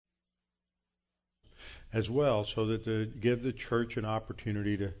as well, so that to give the church an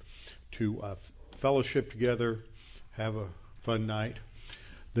opportunity to fellowship together, have a fun night.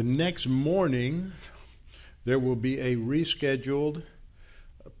 The next morning, there will be a rescheduled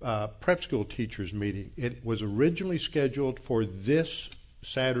prep school teachers meeting. It was originally scheduled for this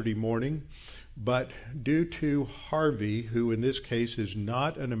Saturday morning, but due to Harvey, who in this case is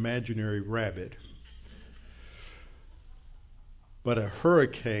not an imaginary rabbit, but a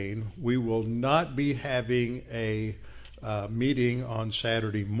hurricane, we will not be having a meeting on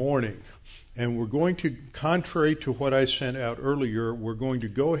Saturday morning. And we're going to, contrary to what I sent out earlier, we're going to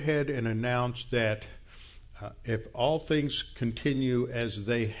go ahead and announce that if all things continue as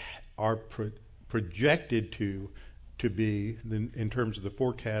they are projected to be in terms of the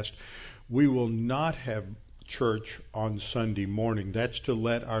forecast, we will not have church on Sunday morning. That's to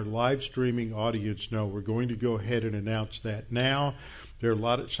let our live streaming audience know. We're going to go ahead and announce that now. There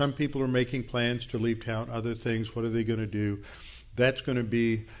are some people are making plans to leave town, other things. What are they going to do? That's going to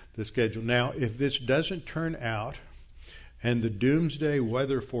be the schedule. Now, if this doesn't turn out, and the doomsday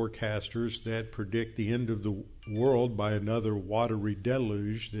weather forecasters that predict the end of the world by another watery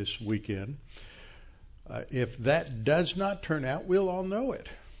deluge this weekend, if that does not turn out, we'll all know it.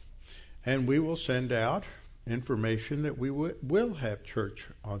 And we will send out information that we will have church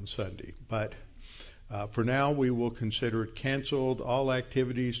on Sunday. But for now, we will consider it canceled. All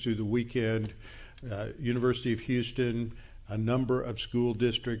activities through the weekend. University of Houston, a number of school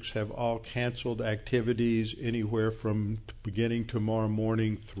districts have all canceled activities anywhere from beginning tomorrow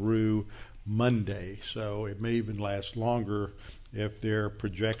morning through Monday. So it may even last longer if their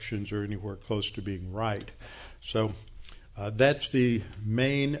projections are anywhere close to being right. So that's the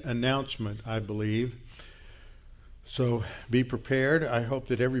main announcement, I believe. So be prepared. I hope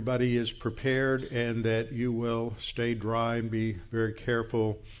that everybody is prepared and that you will stay dry and be very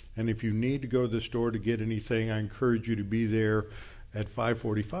careful. And if you need to go to the store to get anything, I encourage you to be there at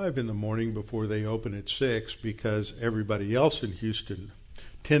 5:45 in the morning before they open at 6, because everybody else in Houston,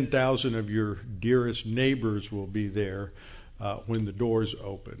 10,000 of your dearest neighbors will be there when the doors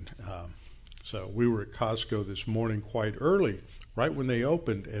open. So we were at Costco this morning quite early, right when they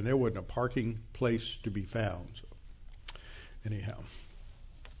opened, and there wasn't a parking place to be found. So anyhow,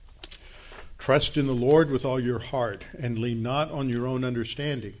 trust in the Lord with all your heart, and lean not on your own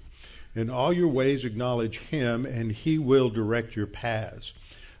understanding. In all your ways acknowledge him, and he will direct your paths.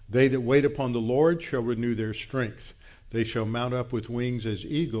 They that wait upon the Lord shall renew their strength. They shall mount up with wings as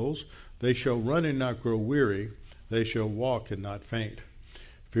eagles. They shall run and not grow weary. They shall walk and not faint.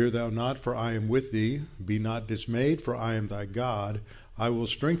 Fear thou not, for I am with thee. Be not dismayed, for I am thy God. I will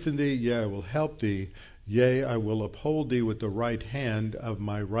strengthen thee, yea, I will help thee. Yea, I will uphold thee with the right hand of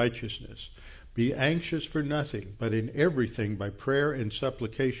my righteousness. Be anxious for nothing, but in everything by prayer and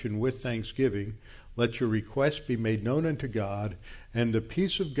supplication with thanksgiving, let your requests be made known unto God, and the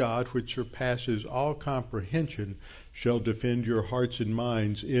peace of God, which surpasses all comprehension, shall defend your hearts and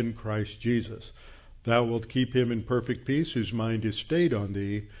minds in Christ Jesus. Thou wilt keep him in perfect peace, whose mind is stayed on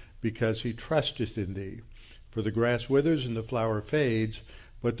thee, because he trusteth in thee. For the grass withers and the flower fades,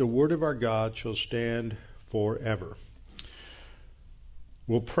 but the word of our God shall stand forever.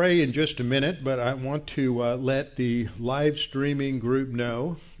 We'll pray in just a minute, but I want to let the live streaming group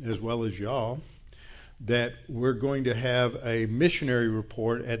know, as well as y'all, that we're going to have a missionary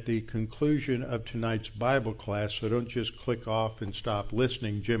report at the conclusion of tonight's Bible class, so don't just click off and stop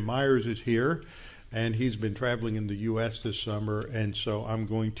listening. Jim Myers is here, and he's been traveling in the U.S. this summer, and so I'm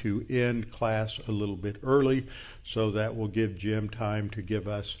going to end class a little bit early, so that will give Jim time to give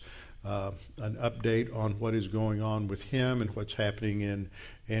us an update on what is going on with him and what's happening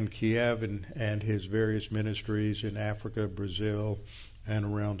in Kiev and his various ministries in Africa, Brazil, and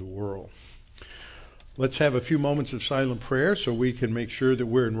around the world. Let's have a few moments of silent prayer so we can make sure that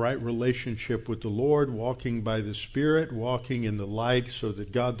we're in right relationship with the Lord, walking by the Spirit, walking in the light, so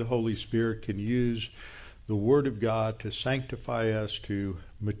that God the Holy Spirit can use the Word of God to sanctify us, to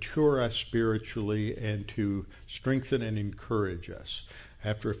mature us spiritually, and to strengthen and encourage us.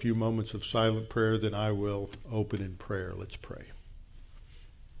 After a few moments of silent prayer, then I will open in prayer. Let's pray.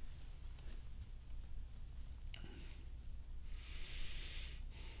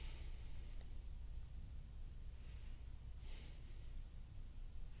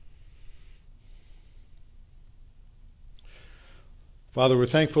 Father, we're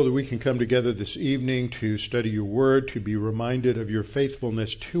thankful that we can come together this evening to study your word, to be reminded of your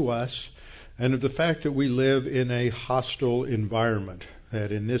faithfulness to us, and of the fact that we live in a hostile environment,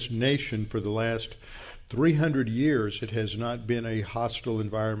 that in this nation for the last 300 years it has not been a hostile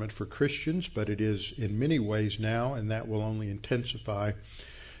environment for Christians, but it is in many ways now, and that will only intensify.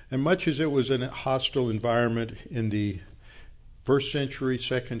 And much as it was a hostile environment in the first century,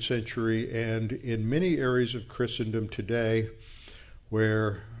 second century, and in many areas of Christendom today,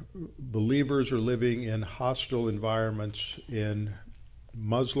 where believers are living in hostile environments in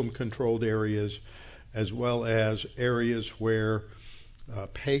Muslim-controlled areas, as well as areas where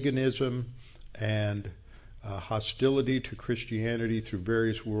paganism and hostility to Christianity through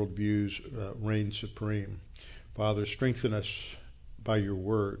various worldviews reign supreme. Father, strengthen us by your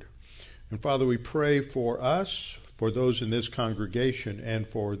word. And Father, we pray for us, for those in this congregation, and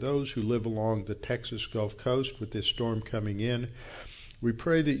for those who live along the Texas Gulf Coast with this storm coming in. We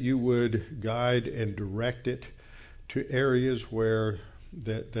pray that you would guide and direct it to areas where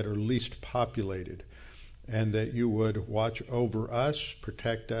that are least populated, and that you would watch over us,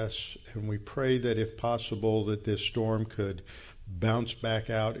 protect us, and we pray that if possible that this storm could bounce back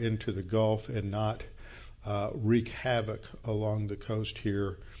out into the Gulf and not wreak havoc along the coast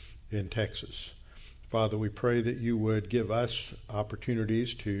here in Texas. Father, we pray that you would give us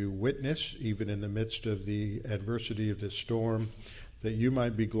opportunities to witness, even in the midst of the adversity of this storm, that you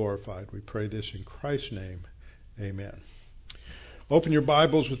might be glorified. We pray this in Christ's name. Amen. Open your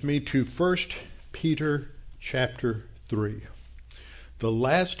Bibles with me to 1 Peter chapter 3. The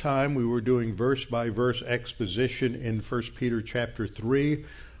last time we were doing verse-by-verse exposition in 1 Peter chapter 3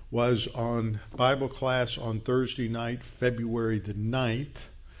 was on Bible class on Thursday night, February the 9th,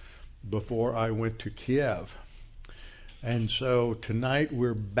 before I went to Kiev. And so tonight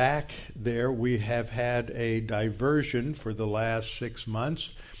we're back there. We have had a diversion for the last 6 months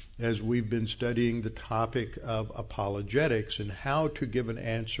as we've been studying the topic of apologetics and how to give an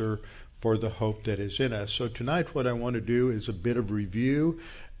answer for the hope that is in us. So tonight what I want to do is a bit of review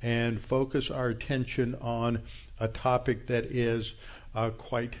and focus our attention on a topic that is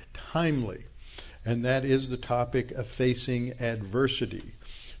quite timely, and that is the topic of facing adversity.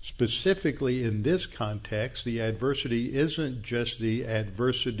 Specifically in this context, the adversity isn't just the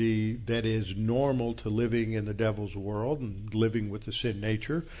adversity that is normal to living in the devil's world and living with the sin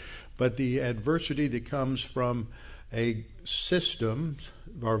nature, but the adversity that comes from a system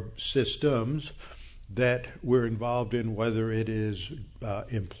or systems that we're involved in, whether it is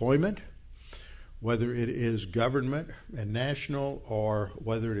employment, whether it is government and national, or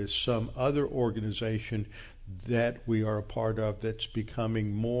whether it is some other organization that we are a part of that's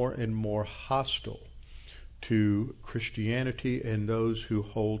becoming more and more hostile to Christianity and those who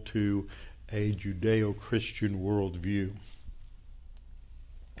hold to a Judeo-Christian worldview.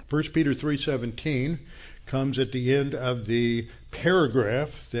 1 Peter 3:17 comes at the end of the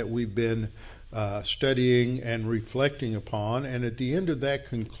paragraph that we've been studying and reflecting upon, and at the end of that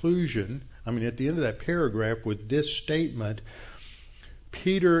at the end of that paragraph with this statement,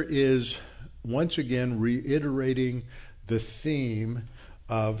 Peter is once again reiterating the theme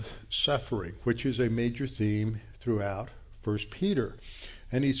of suffering, which is a major theme throughout 1 Peter.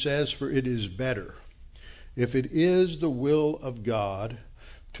 And he says, "For it is better, if it is the will of God,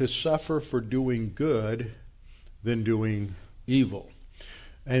 to suffer for doing good than doing evil."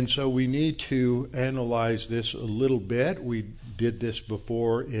 And so we need to analyze this a little bit. We did this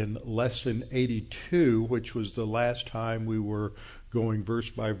before in lesson 82, which was the last time we were going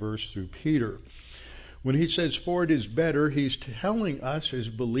verse by verse through Peter. When he says, "For it is better," he's telling us as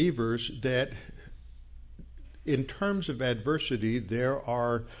believers that in terms of adversity, there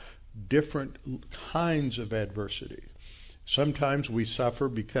are different kinds of adversity. Sometimes we suffer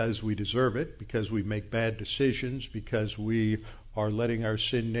because we deserve it, because we make bad decisions, because we are letting our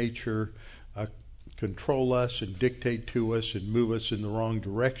sin nature control us and dictate to us and move us in the wrong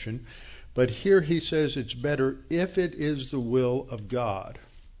direction. But here he says it's better if it is the will of God.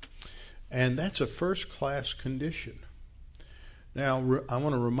 And that's a first-class condition. Now, I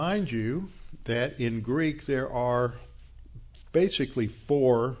want to remind you that in Greek there are basically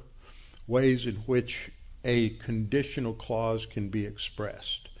 4 ways in which a conditional clause can be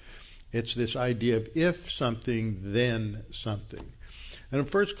expressed. It's this idea of if something, then something. And a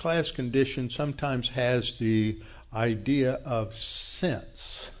first-class condition sometimes has the idea of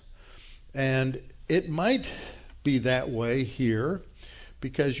since. And it might be that way here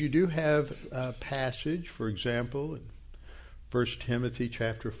because you do have a passage, for example, in 1 Timothy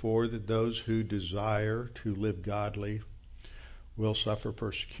chapter 4, that those who desire to live godly will suffer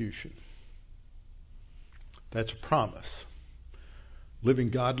persecution. That's a promise.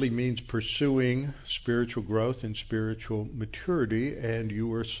 Living godly means pursuing spiritual growth and spiritual maturity, and you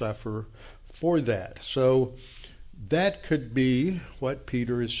will suffer for that. So that could be what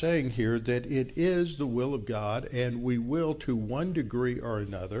Peter is saying here, that it is the will of God, and we will, to one degree or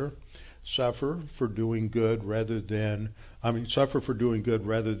another, suffer for doing good rather than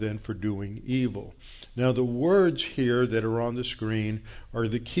for doing evil. Now the words here that are on the screen are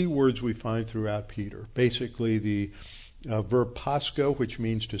the key words we find throughout Peter. Basically the verb pasco, which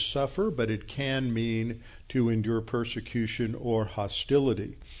means to suffer, but it can mean to endure persecution or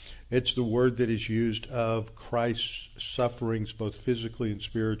hostility. It's the word that is used of Christ's sufferings both physically and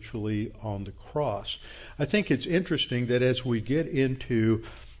spiritually on the cross. I think it's interesting that as we get into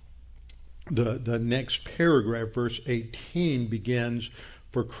the next paragraph, verse 18 begins,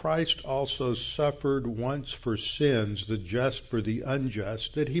 "For Christ also suffered once for sins, the just for the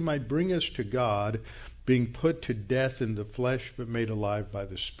unjust, that he might bring us to God, being put to death in the flesh, but made alive by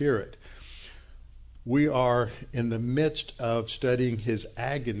the Spirit." We are in the midst of studying his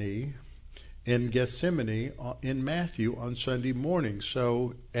agony in Gethsemane in Matthew on Sunday morning.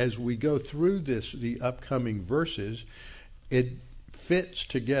 So as we go through the upcoming verses, it fits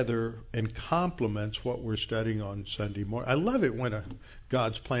together and complements what we're studying on Sunday morning. I love it when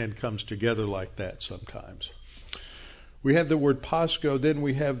God's plan comes together like that sometimes. We have the word pasco, then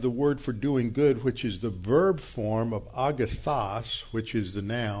we have the word for doing good, which is the verb form of agathos, which is the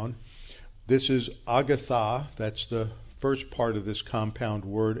noun. This is agatha, that's the first part of this compound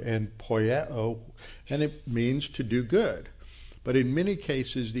word, and poieo, and it means to do good. But in many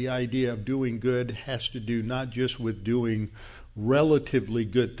cases, the idea of doing good has to do not just with doing relatively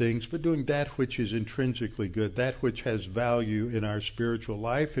good things, but doing that which is intrinsically good, that which has value in our spiritual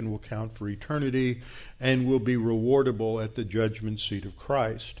life and will count for eternity and will be rewardable at the judgment seat of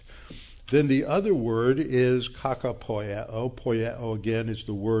Christ. Then the other word is kakapoieo. Poieo, again, is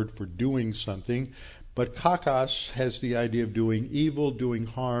the word for doing something. But kakos has the idea of doing evil, doing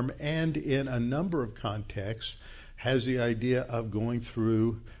harm, and in a number of contexts has the idea of going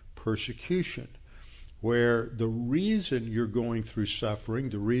through persecution, where the reason you're going through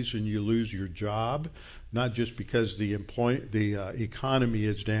suffering, the reason you lose your job, not just because the economy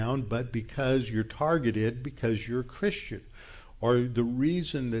is down, but because you're targeted because you're a Christian. Or the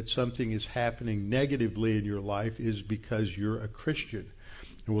reason that something is happening negatively in your life is because you're a Christian.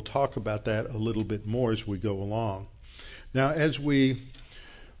 And we'll talk about that a little bit more as we go along. Now, as we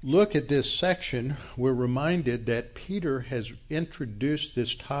look at this section, we're reminded that Peter has introduced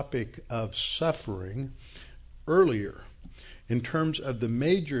this topic of suffering earlier. In terms of the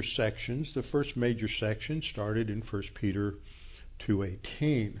major sections, the first major section started in 1 Peter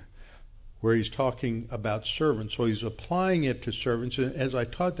 2:18. Where he's talking about servants. So he's applying it to servants. And as I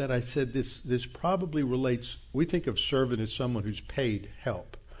taught that, I said this probably relates, we think of servant as someone who's paid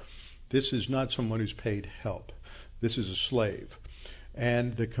help. This is not someone who's paid help. This is a slave.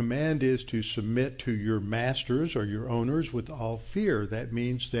 And the command is to submit to your masters or your owners with all fear. That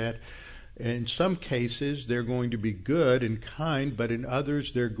means that in some cases they're going to be good and kind, but in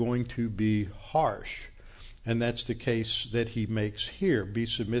others they're going to be harsh. And that's the case that he makes here. Be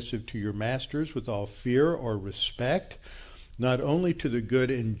submissive to your masters with all fear or respect, not only to the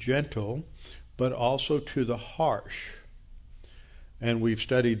good and gentle, but also to the harsh. And we've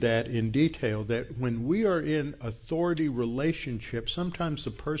studied that in detail, that when we are in authority relationships, sometimes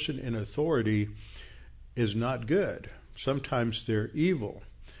the person in authority is not good. Sometimes they're evil.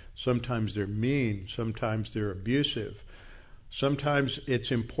 Sometimes they're mean. Sometimes they're abusive. Sometimes it's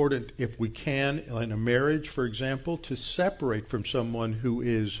important, if we can, in a marriage, for example, to separate from someone who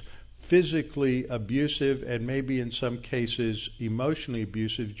is physically abusive and maybe in some cases emotionally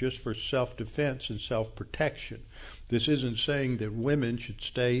abusive just for self-defense and self-protection. This isn't saying that women should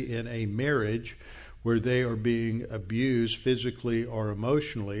stay in a marriage where they are being abused physically or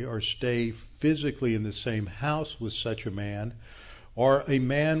emotionally, or stay physically in the same house with such a man, or a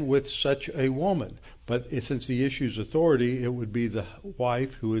man with such a woman. But since the issue is authority, it would be the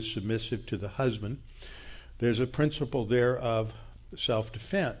wife who is submissive to the husband. There's a principle there of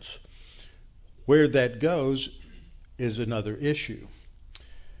self-defense. Where that goes is another issue.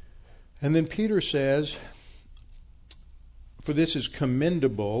 And then Peter says, "For this is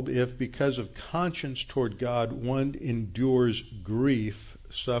commendable if because of conscience toward God one endures grief,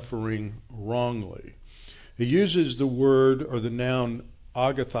 suffering wrongly." He uses the word or the noun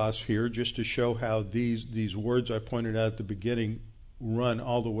agathos here just to show how these words I pointed out at the beginning run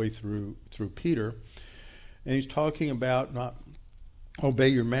all the way through Peter. And he's talking about not obey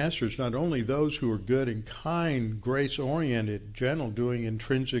your masters, not only those who are good and kind, grace-oriented, gentle, doing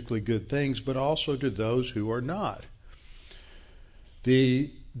intrinsically good things, but also to those who are not.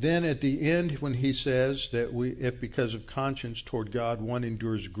 Then at the end, when he says that if because of conscience toward God one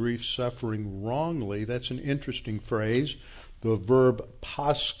endures grief, suffering wrongly, that's an interesting phrase. The verb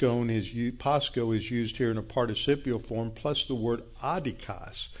pasco is used here in a participial form, plus the word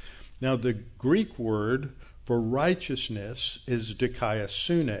adikos. Now, the Greek word for righteousness is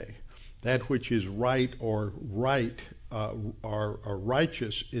dikaiosune. That which is right or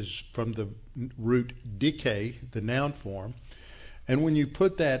righteous is from the root dike, the noun form. And when you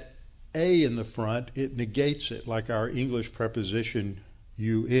put that a in the front, it negates it, like our English preposition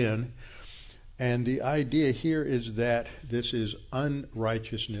un. And the idea here is that this is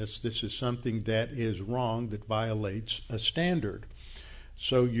unrighteousness. This is something that is wrong, that violates a standard.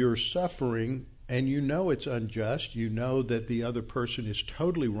 So you're suffering, and you know it's unjust. You know that the other person is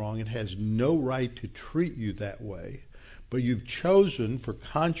totally wrong and has no right to treat you that way. But you've chosen, for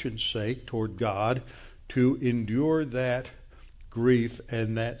conscience sake, toward God, to endure that grief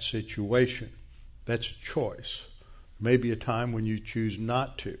and that situation. That's a choice. Maybe a time when you choose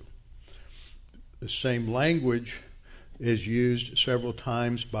not to. The same language is used several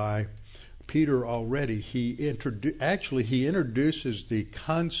times by Peter already. He introduces the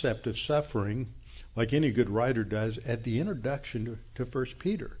concept of suffering, like any good writer does, at the introduction to 1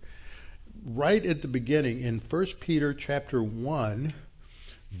 Peter. Right at the beginning, in 1 Peter chapter 1,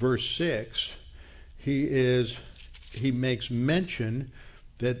 verse 6, he makes mention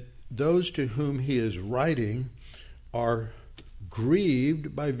that those to whom he is writing are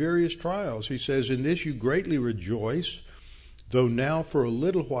grieved by various trials. He says, "In this you greatly rejoice, though now for a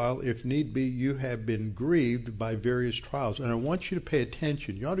little while, if need be, you have been grieved by various trials." And I want you to pay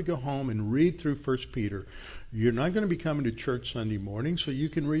attention. You ought to go home and read through 1 Peter. You're not going to be coming to church Sunday morning, so you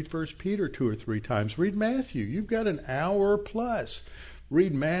can read 1 Peter 2 or 3 times. Read Matthew. You've got an hour plus.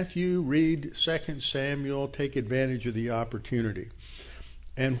 Read Matthew, read 2 Samuel, take advantage of the opportunity.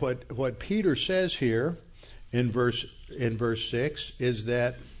 And what Peter says here in verse 6 is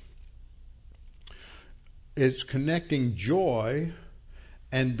that it's connecting joy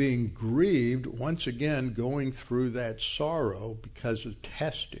and being grieved, once again going through that sorrow because of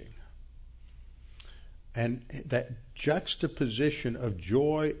testing. And that juxtaposition of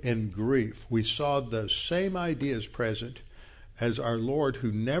joy and grief, we saw those same ideas present as our Lord,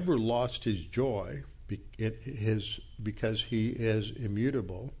 who never lost his joy because he is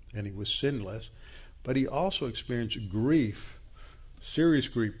immutable and he was sinless, but he also experienced grief, serious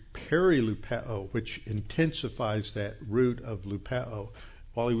grief, perilupao, which intensifies that root of lupao,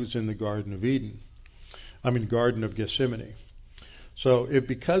 while he was in the Garden of Gethsemane. So if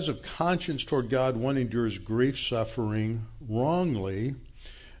because of conscience toward God one endures grief, suffering wrongly,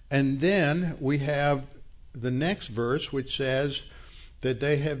 and then we have the next verse which says that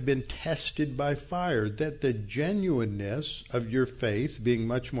they have been tested by fire, that the genuineness of your faith, being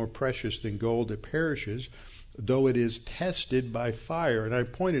much more precious than gold that perishes, though it is tested by fire. And I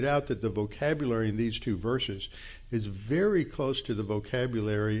pointed out that the vocabulary in these two verses is very close to the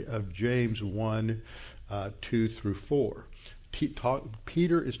vocabulary of James 1, 2 through 4.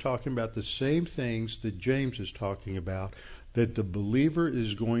 Peter is talking about the same things that James is talking about, that the believer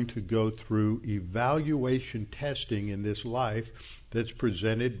is going to go through evaluation testing in this life that's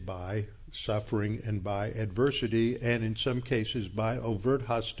presented by suffering and by adversity, and in some cases by overt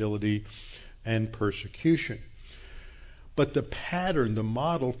hostility and persecution. But the pattern, the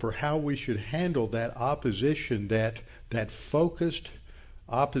model for how we should handle that opposition, that focused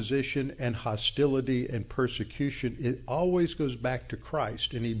opposition and hostility and persecution, it always goes back to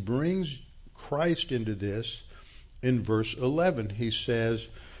Christ. And he brings Christ into this in verse 11. He says,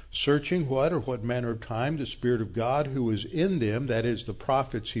 "Searching what, or what manner of time the Spirit of God who was in them," that is the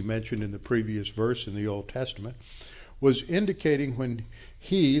prophets he mentioned in the previous verse in the Old Testament, was indicating when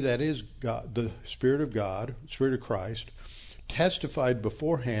he, that is God, the Spirit of God, Spirit of Christ, testified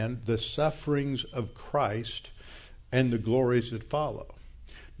beforehand the sufferings of Christ and the glories that follow.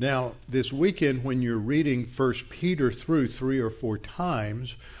 Now, this weekend when you're reading 1 Peter through 3 or 4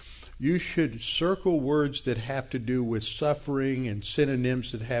 times, you should circle words that have to do with suffering and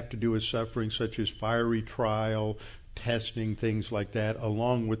synonyms that have to do with suffering, such as fiery trial, testing, things like that,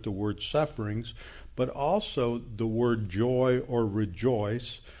 along with the word sufferings, but also the word joy or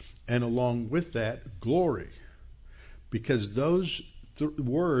rejoice, and along with that, glory. Because those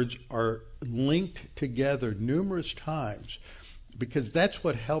words are linked together numerous times, because that's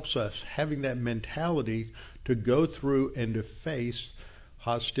what helps us, having that mentality to go through and to face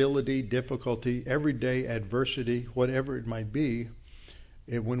hostility, difficulty, everyday adversity, whatever it might be.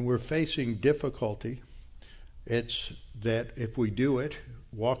 When we're facing difficulty, it's that if we do it,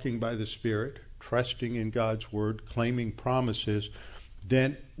 walking by the Spirit, trusting in God's Word, claiming promises,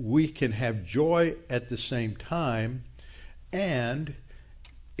 then we can have joy at the same time, and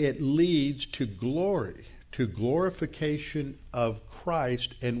it leads to glory, to glorification of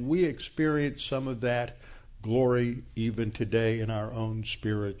Christ, and we experience some of that glory even today in our own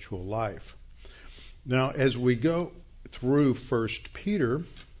spiritual life. Now, as we go through 1 Peter,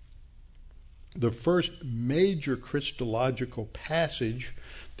 the first major Christological passage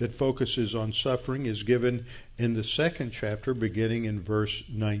that focuses on suffering is given in the second chapter, beginning in verse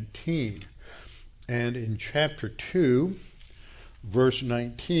 19. And in chapter 2, verse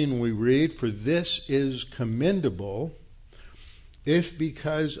 19, we read, "For this is commendable, if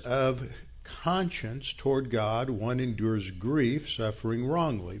because of conscience toward God one endures grief, suffering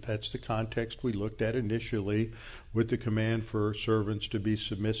wrongly." That's the context we looked at initially with the command for servants to be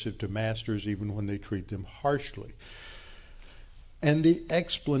submissive to masters even when they treat them harshly. And the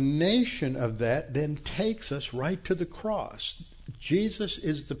explanation of that then takes us right to the cross. Jesus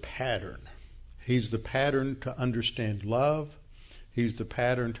is the pattern. He's the pattern to understand love. He's the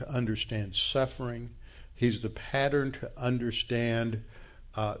pattern to understand suffering. He's the pattern to understand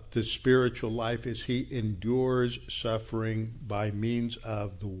the spiritual life as he endures suffering by means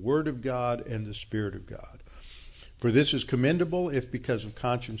of the Word of God and the Spirit of God. "For this is commendable, if because of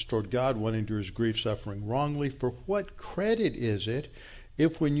conscience toward God one endures grief, suffering wrongly. For what credit is it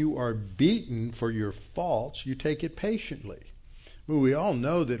if when you are beaten for your faults, you take it patiently?" Well, we all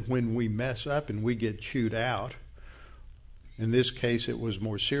know that when we mess up and we get chewed out, in this case it was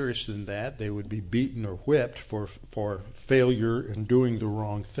more serious than that. They would be beaten or whipped for failure and doing the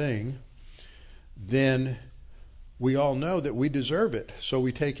wrong thing. Then we all know that we deserve it, so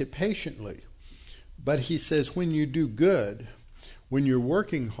we take it patiently. But he says when you do good, when you're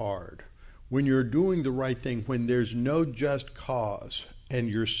working hard, when you're doing the right thing, when there's no just cause, and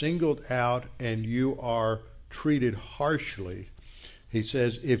you're singled out and you are treated harshly, he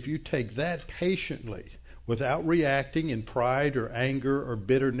says if you take that patiently, without reacting in pride or anger or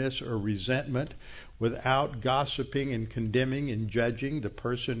bitterness or resentment, without gossiping and condemning and judging the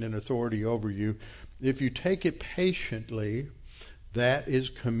person in authority over you, if you take it patiently, that is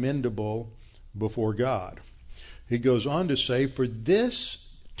commendable before God. He goes on to say, "For this,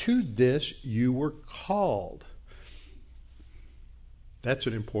 to this you were called." That's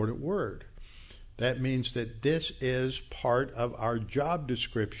an important word. That means that this is part of our job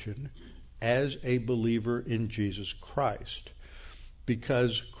description as a believer in Jesus Christ.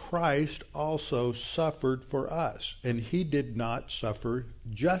 Because Christ also suffered for us, and he did not suffer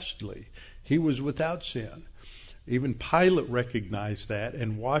justly. He was without sin. Even Pilate recognized that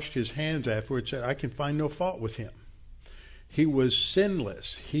and washed his hands afterwards and said, "I can find no fault with him." He was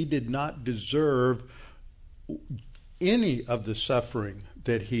sinless. He did not deserve any of the suffering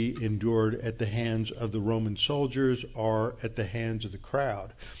that he endured at the hands of the Roman soldiers or at the hands of the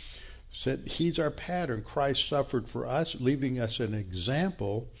crowd. Said he's our pattern. Christ suffered for us, leaving us an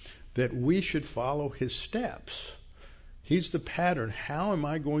example that we should follow his steps. He's the pattern. How am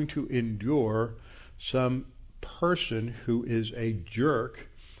I going to endure some person who is a jerk,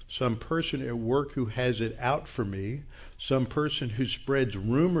 some person at work who has it out for me, some person who spreads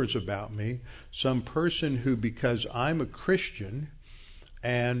rumors about me, some person who, because I'm a Christian,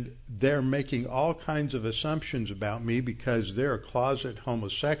 and they're making all kinds of assumptions about me because they're a closet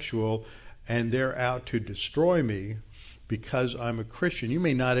homosexual and they're out to destroy me because I'm a Christian. You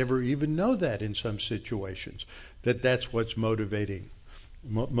may not ever even know that in some situations, that's what's motivating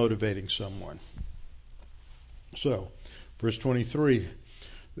someone. So, verse 23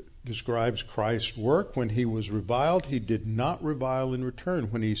 describes Christ's work. When he was reviled, he did not revile in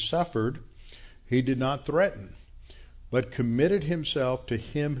return. When he suffered, he did not threaten, but committed himself to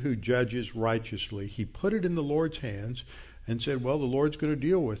him who judges righteously. He put it in the Lord's hands and said, well, the Lord's going to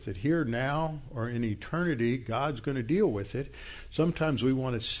deal with it. Here, now, or in eternity, God's going to deal with it. Sometimes we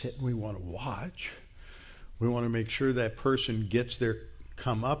want to sit and we want to watch. We want to make sure that person gets their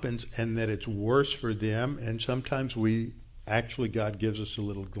comeuppance and that it's worse for them. And sometimes God gives us a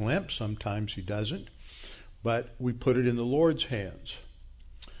little glimpse. Sometimes he doesn't. But we put it in the Lord's hands.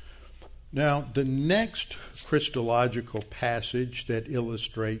 Now, the next Christological passage that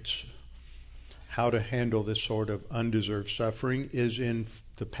illustrates how to handle this sort of undeserved suffering is in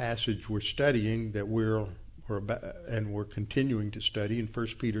the passage we're studying that we're continuing to study in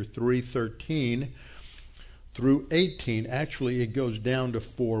 1 Peter 3:13 through 18. Actually, it goes down to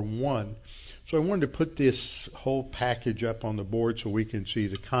 4:1. So I wanted to put this whole package up on the board so we can see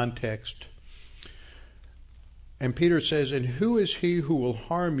the context. And Peter says, and who is he who will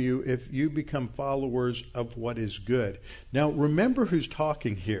harm you if you become followers of what is good? Now, remember who's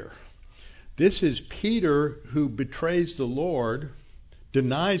talking here. This is Peter who betrays the Lord,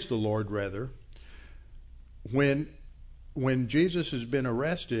 denies the Lord rather, when Jesus has been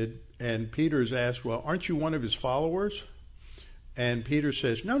arrested and Peter's asked, well, aren't you one of his followers? And Peter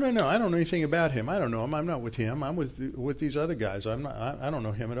says, no, I don't know anything about him. I don't know him. I'm not with him. I'm with these other guys. I don't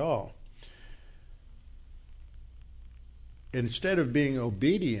know him at all. Instead of being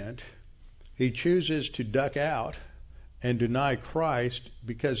obedient, he chooses to duck out and deny Christ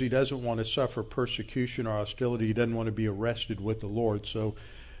because he doesn't want to suffer persecution or hostility. He doesn't want to be arrested with the Lord. So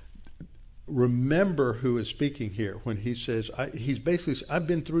remember who is speaking here when he says, he's basically saying, I've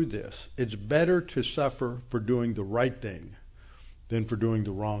been through this. It's better to suffer for doing the right thing than for doing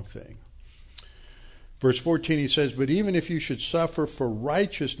the wrong thing. Verse 14, he says, but even if you should suffer for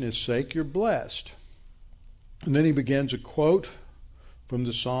righteousness' sake, you're blessed. And then he begins a quote from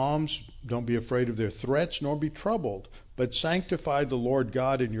the Psalms, don't be afraid of their threats, nor be troubled, but sanctify the Lord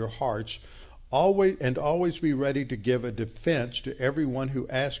God in your hearts, always be ready to give a defense to everyone who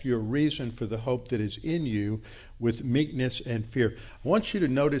asks you a reason for the hope that is in you with meekness and fear. I want you to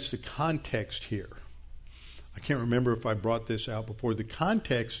notice the context here. I can't remember if I brought this out before. The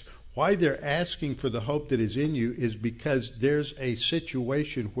context, why they're asking for the hope that is in you, is because there's a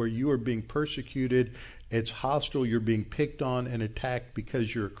situation where you are being persecuted. It's hostile. You're being picked on and attacked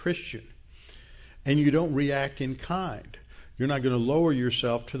because you're a Christian. And you don't react in kind. You're not going to lower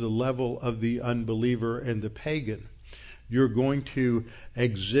yourself to the level of the unbeliever and the pagan. You're going to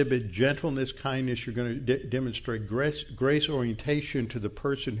exhibit gentleness, kindness. You're going to demonstrate grace orientation to the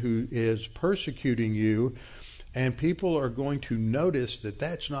person who is persecuting you. And people are going to notice that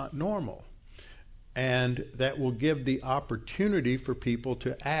that's not normal. And that will give the opportunity for people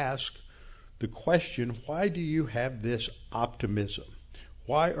to ask the question, why do you have this optimism?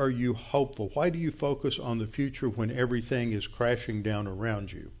 Why are you hopeful? Why do you focus on the future when everything is crashing down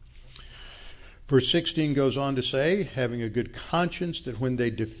around you? Verse 16 goes on to say, having a good conscience, that when they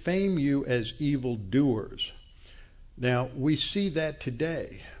defame you as evildoers. Now, we see that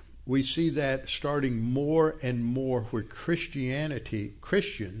today. We see that starting more and more where Christians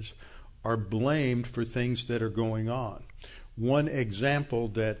are blamed for things that are going on. One example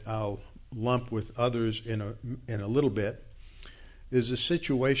that I'll lump with others in a little bit is a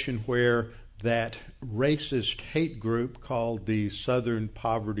situation where that racist hate group called the Southern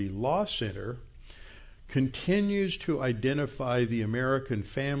Poverty Law Center continues to identify the American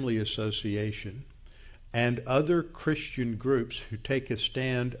Family Association and other Christian groups who take a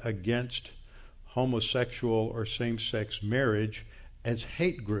stand against homosexual or same-sex marriage as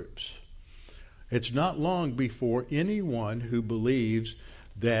hate groups. It's not long before anyone who believes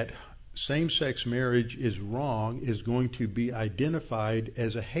that same-sex marriage is wrong is going to be identified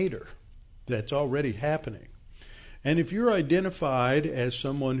as a hater. That's already happening. And if you're identified as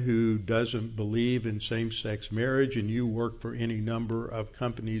someone who doesn't believe in same-sex marriage and you work for any number of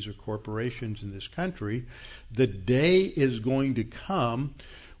companies or corporations in this country, the day is going to come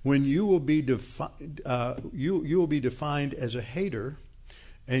when you will be you will be defined as a hater,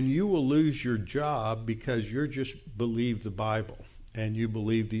 and you will lose your job because you just believe the Bible and you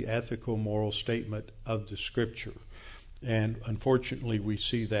believe the ethical, moral statement of the Scripture. And unfortunately, we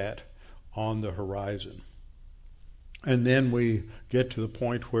see that on the horizon. And then we get to the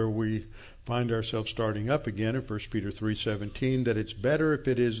point where we find ourselves starting up again in 1 Peter 3:17, that it's better if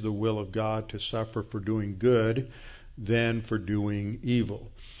it is the will of God to suffer for doing good than for doing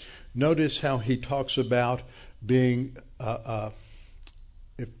evil. Notice how he talks about being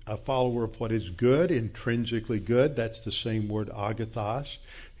a follower of what is good, intrinsically good. That's the same word, agathos.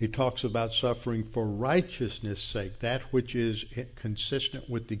 He talks about suffering for righteousness' sake, that which is consistent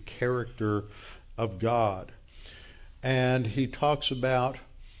with the character of God. And he talks about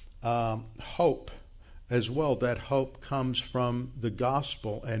hope as well. That hope comes from the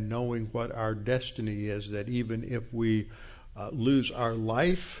gospel and knowing what our destiny is, that even if we lose our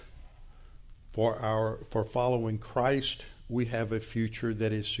life for following Christ, we have a future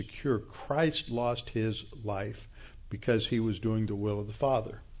that is secure. Christ lost his life because he was doing the will of the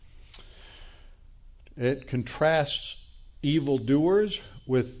Father. It contrasts evildoers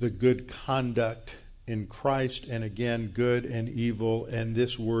with the good conduct in Christ, and again, good and evil. And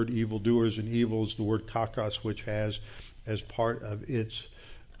this word evildoers and evil is the word kakos, which has as part of its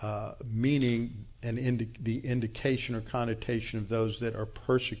meaning and the indication or connotation of those that are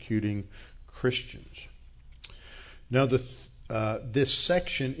persecuting Christians. Now, this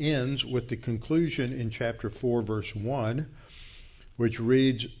section ends with the conclusion in chapter 4, verse 1, which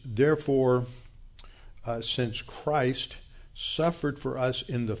reads, therefore, since Christ suffered for us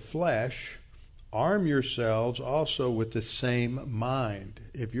in the flesh, arm yourselves also with the same mind.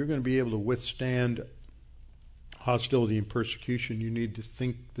 If you're going to be able to withstand hostility and persecution, you need to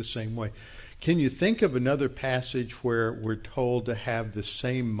think the same way. Can you think of another passage where we're told to have the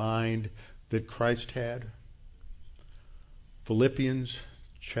same mind that Christ had? Philippians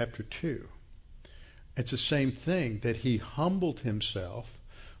chapter 2. It's the same thing, that he humbled himself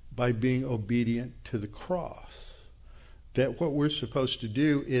by being obedient to the cross. That what we're supposed to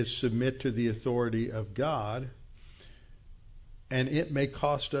do is submit to the authority of God, and it may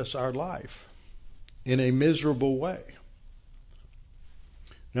cost us our life in a miserable way.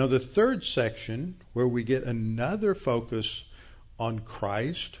 Now, the third section, where we get another focus on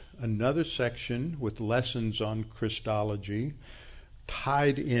Christ, another section with lessons on Christology,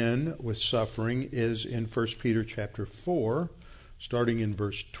 tied in with suffering, is in 1 Peter chapter 4, starting in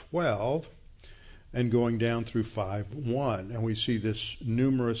verse 12 and going down through 5:1. And we see this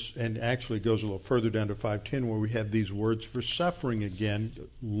numerous, and actually goes a little further down to 5:10, where we have these words for suffering again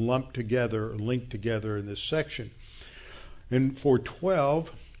lumped together, linked together in this section. In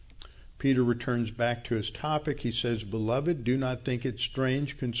 4:12, Peter returns back to his topic. He says, "Beloved, do not think it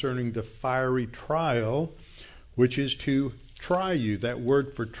strange concerning the fiery trial, which is to try you." That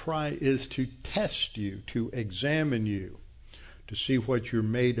word for try is to test you, to examine you, to see what you're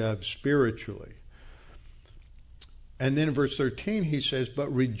made of spiritually. And then in verse 13 he says,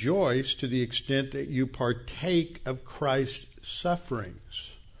 "But rejoice to the extent that you partake of Christ's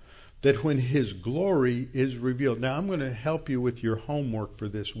sufferings, that when his glory is revealed." Now I'm going to help you with your homework for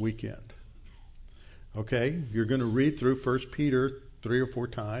this weekend. Okay? You're going to read through 1 Peter 3 or 4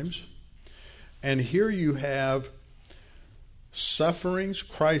 times. And here you have sufferings,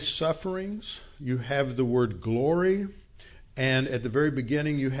 Christ's sufferings. You have the word glory. And at the very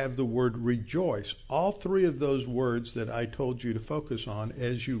beginning, you have the word rejoice. All three of those words that I told you to focus on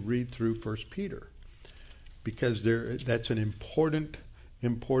as you read through 1 Peter. Because that's an important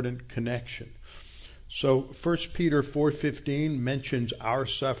connection. So 1 Peter 4:15 mentions our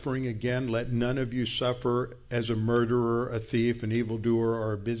suffering again. "Let none of you suffer as a murderer, a thief, an evildoer,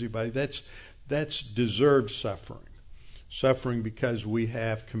 or a busybody." That's deserved suffering. Suffering because we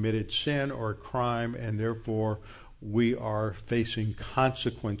have committed sin or a crime, and therefore we are facing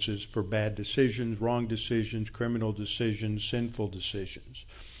consequences for bad decisions, wrong decisions, criminal decisions, sinful decisions.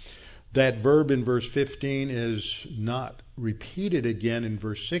 That verb in verse 15 is not repeated again in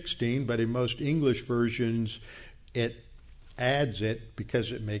verse 16, but in most English versions it adds it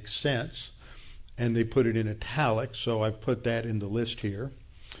because it makes sense, and they put it in italics, so I've put that in the list here.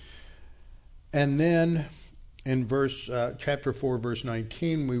 And then in chapter 4, verse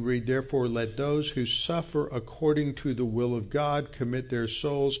 19, we read, "Therefore let those who suffer according to the will of God commit their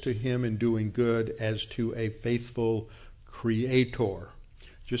souls to him in doing good, as to a faithful Creator."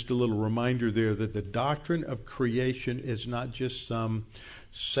 Just a little reminder there that the doctrine of creation is not just some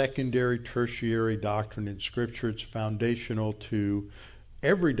secondary, tertiary doctrine in Scripture. It's foundational to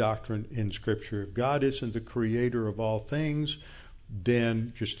every doctrine in Scripture. If God isn't the creator of all things,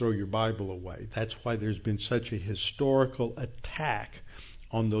 then just throw your Bible away. That's why there's been such a historical attack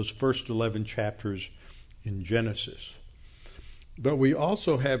on those first 11 chapters in Genesis. But we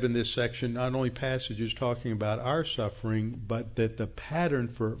also have in this section not only passages talking about our suffering, but that the pattern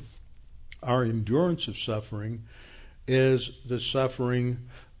for our endurance of suffering is the suffering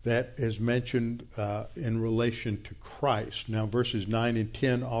that is mentioned in relation to Christ. Now, verses 9 and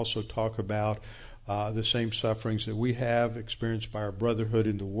 10 also talk about the same sufferings that we have experienced by our brotherhood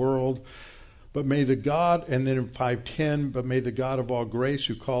in the world. But may the God, and then in 5:10, "But may the God of all grace,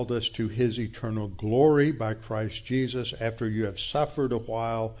 who called us to his eternal glory by Christ Jesus, after you have suffered a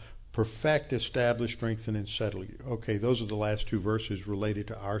while, perfect, establish, strengthen, and settle you." Okay, those are the last 2 verses related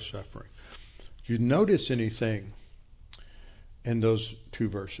to our suffering. Do you notice anything in those 2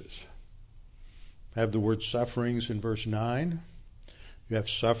 verses? I have the word sufferings in verse 9. You have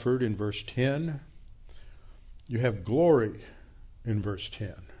suffered in verse 10. You have glory in verse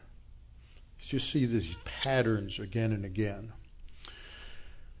 10. You just see these patterns again and again.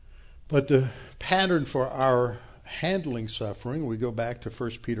 But the pattern for our handling suffering, we go back to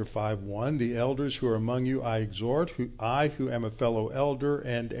 1 Peter 5:1. "The elders who are among you I exhort, I who am a fellow elder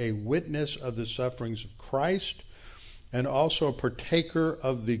and a witness of the sufferings of Christ, and also a partaker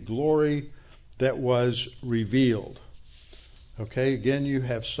of the glory that was revealed." Okay, again you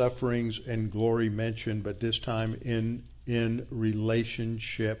have sufferings and glory mentioned, but this time in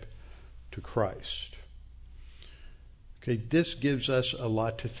relationship to Christ. Okay, this gives us a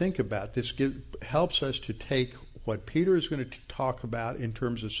lot to think about. This helps us to take what Peter is going to talk about in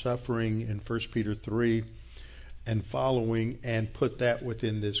terms of suffering in 1 Peter 3 and following, and put that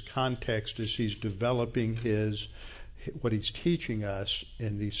within this context as he's developing what he's teaching us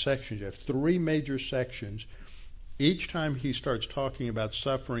in these sections. You have 3 major sections. Each time he starts talking about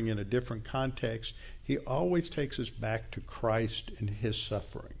suffering in a different context, he always takes us back to Christ and his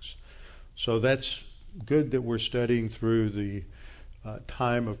sufferings. So that's good that we're studying through the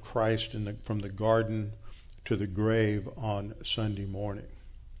time of Christ from the garden to the grave on Sunday morning.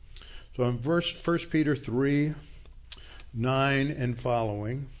 So in 1 Peter 3:9 and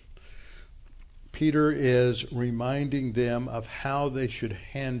following, Peter is reminding them of how they should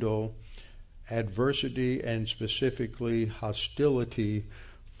handle adversity and specifically hostility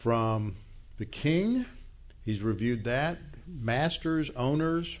from the king. He's reviewed that, masters,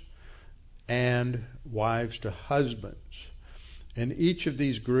 owners, and wives to husbands. And each of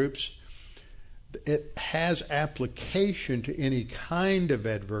these groups, it has application to any kind of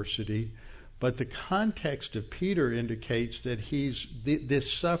adversity, but the context of Peter indicates that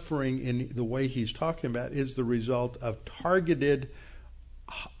this suffering in the way he's talking about is the result of targeted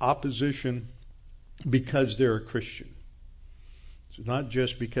opposition because they're a Christian. It's not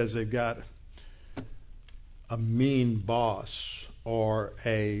just because they've got a mean boss or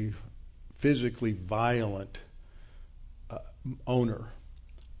a physically violent owner,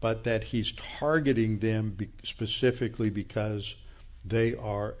 but that he's targeting them specifically because they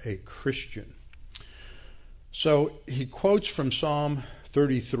are a Christian. So he quotes from Psalm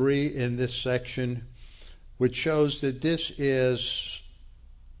 33 in this section, which shows that this is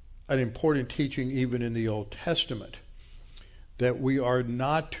an important teaching even in the Old Testament, that we are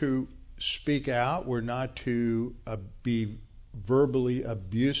not to speak out, we're not to be verbally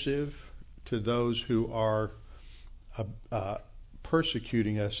abusive to those who are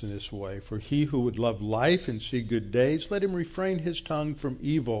persecuting us in this way. For he who would love life and see good days, let him refrain his tongue from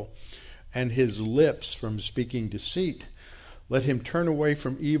evil and his lips from speaking deceit. Let him turn away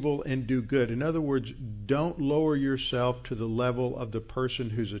from evil and do good. In other words, don't lower yourself to the level of the person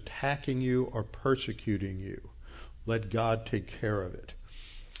who's attacking you or persecuting you. Let God take care of it.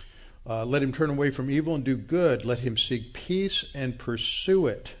 Let him turn away from evil and do good. Let him seek peace and pursue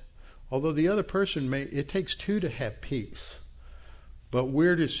it. Although the other person it takes two to have peace. But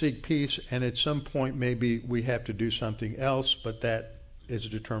we're to seek peace, and at some point maybe we have to do something else, but that is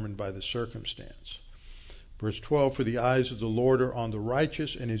determined by the circumstance. Verse 12, for the eyes of the Lord are on the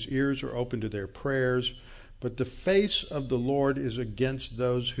righteous, and his ears are open to their prayers. But the face of the Lord is against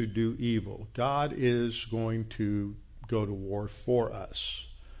those who do evil. God is going to go to war for us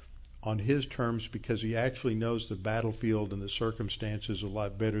on his terms because he actually knows the battlefield and the circumstances a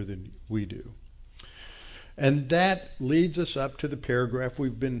lot better than we do. And that leads us up to the paragraph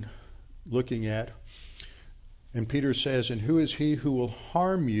we've been looking at. And Peter says, and who is he who will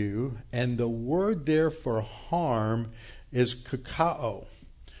harm you? And the word there for harm is kakao,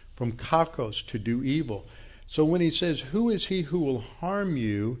 from kakos, to do evil. So when he says, who is he who will harm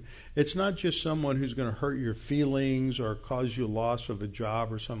you? It's not just someone who's going to hurt your feelings or cause you loss of a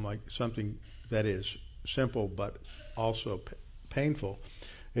job or something that is simple but also painful.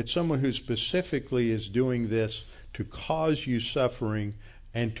 It's someone who specifically is doing this to cause you suffering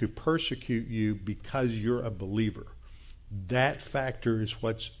and to persecute you because you're a believer. That factor is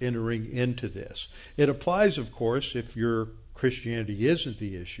what's entering into this. It applies, of course, if your Christianity isn't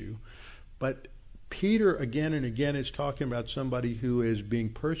the issue, but Peter again and again is talking about somebody who is being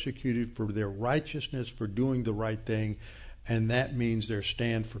persecuted for their righteousness, for doing the right thing, and that means their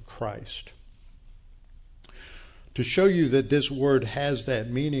stand for Christ. To show you that this word has that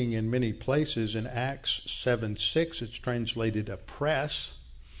meaning in many places, in Acts 7:6, it's translated oppress,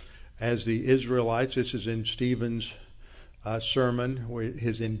 as the Israelites, this is in Stephen's sermon,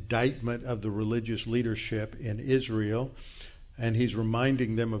 his indictment of the religious leadership in Israel, and he's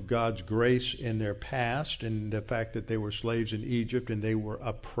reminding them of God's grace in their past and the fact that they were slaves in Egypt and they were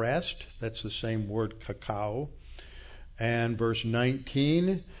oppressed. That's the same word, kakao. And verse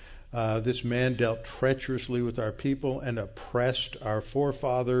 19, this man dealt treacherously with our people and oppressed our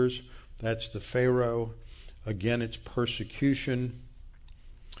forefathers. That's the Pharaoh. Again, it's persecution.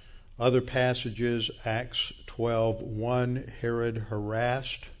 Other passages, Acts 12:1, Herod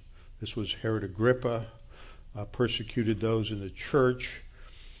harassed. This was Herod Agrippa, persecuted those in the church.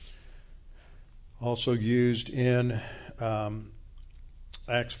 Also used in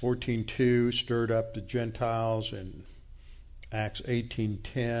Acts 14:2, stirred up the Gentiles, and Acts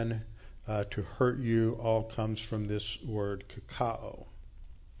 18:10, to hurt you, all comes from this word kakao.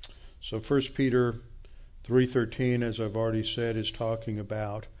 So 1 Peter 3:13, as I've already said, is talking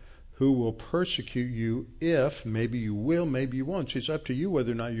about who will persecute you if, maybe you will, maybe you won't. So it's up to you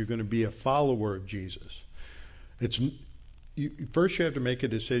whether or not you're going to be a follower of Jesus. First you have to make a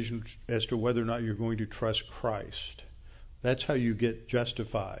decision as to whether or not you're going to trust Christ. That's how you get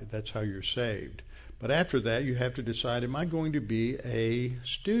justified. That's how you're saved. But after that, you have to decide, am I going to be a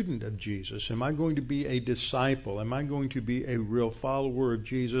student of Jesus? Am I going to be a disciple? Am I going to be a real follower of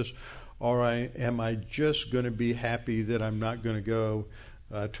Jesus? or am I just going to be happy that I'm not going to go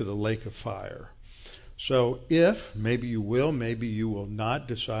to the lake of fire? So if, maybe you will not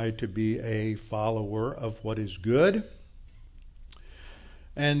decide to be a follower of what is good.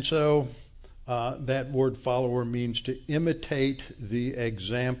 And so that word follower means to imitate the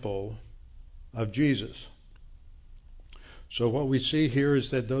example of Jesus. So what we see here is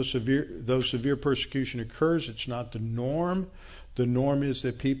that though severe persecution occurs, it's not the norm. The norm is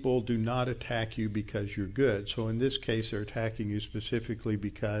that people do not attack you because you're good. So in this case, they're attacking you specifically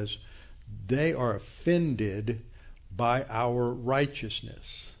because they are offended by our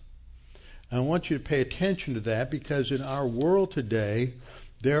righteousness. And I want you to pay attention to that, because in our world today,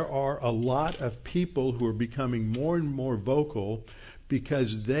 there are a lot of people who are becoming more and more vocal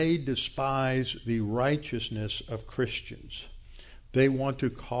because they despise the righteousness of Christians. They want to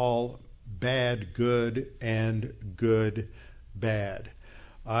call bad good and good bad.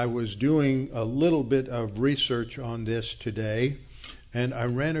 I was doing a little bit of research on this today, and I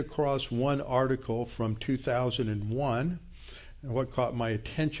ran across one article from 2001. And what caught my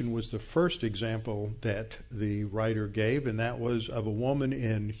attention was the first example that the writer gave, and that was of a woman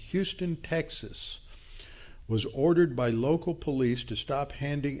in Houston, Texas, was ordered by local police to stop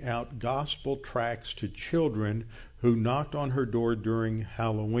handing out gospel tracts to children who knocked on her door during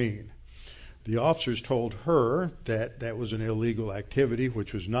Halloween. The officers told her that that was an illegal activity,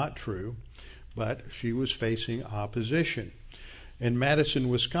 which was not true, but she was facing opposition. In Madison,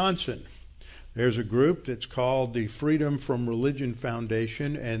 Wisconsin, there's a group that's called the Freedom from Religion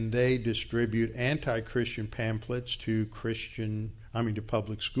Foundation, and they distribute anti-Christian pamphlets to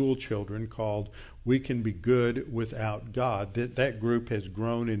public school children called "We Can Be Good Without God." That group has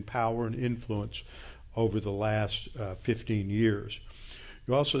grown in power and influence over the last 15 years.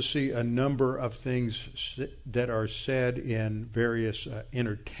 You also see a number of things that are said in various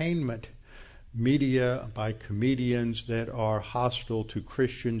entertainment media by comedians that are hostile to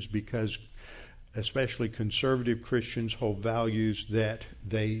Christians, because especially conservative Christians hold values that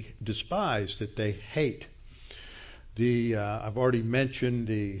they despise, that they hate. I've already mentioned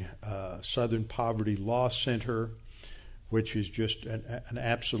the Southern Poverty Law Center, which is just an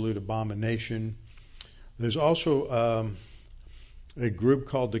absolute abomination. There's also a group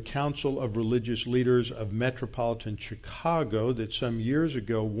called the Council of Religious Leaders of Metropolitan Chicago that some years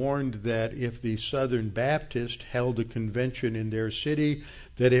ago warned that if the Southern Baptist held a convention in their city,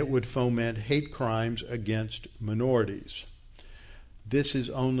 that it would foment hate crimes against minorities. This is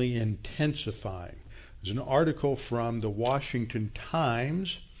only intensifying. There's an article from the Washington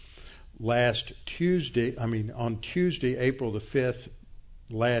Times on Tuesday, April the 5th,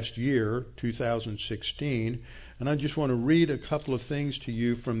 last year, 2016, and I just want to read a couple of things to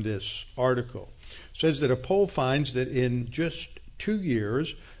you from this article. It says that a poll finds that in just 2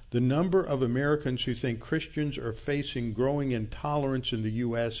 years, the number of Americans who think Christians are facing growing intolerance in the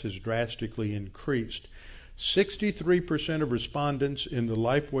U.S. has drastically increased. 63% of respondents in the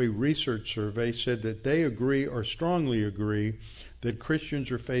Lifeway Research Survey said that they agree or strongly agree that Christians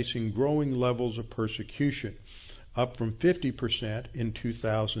are facing growing levels of persecution, up from 50% in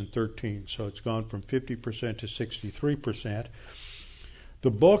 2013. So it's gone from 50% to 63%.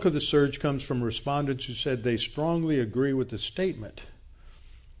 The bulk of the surge comes from respondents who said they strongly agree with the statement.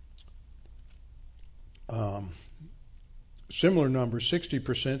 Similar numbers,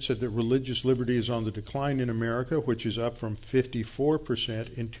 60% said that religious liberty is on the decline in America, which is up from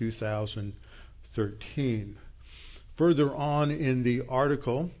 54% in 2013. Further on in the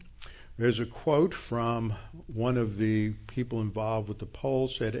article, there's a quote from one of the people involved with the poll,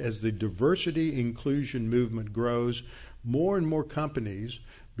 said, as the diversity inclusion movement grows, more and more companies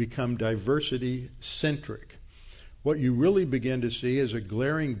become diversity-centric. What you really begin to see is a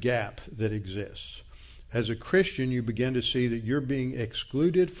glaring gap that exists. As a Christian, you begin to see that you're being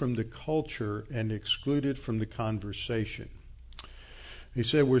excluded from the culture and excluded from the conversation. He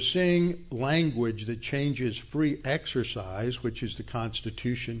said, we're seeing language that changes free exercise, which is the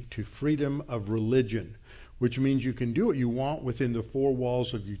Constitution, to freedom of religion, which means you can do what you want within the four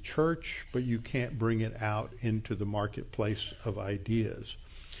walls of your church, but you can't bring it out into the marketplace of ideas.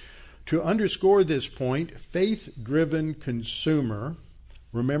 To underscore this point, Faith-Driven Consumer,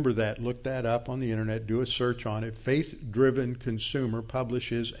 remember that, look that up on the internet, do a search on it. Faith-Driven Consumer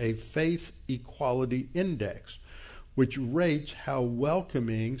publishes a Faith Equality Index, which rates how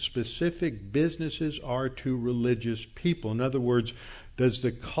welcoming specific businesses are to religious people. In other words, does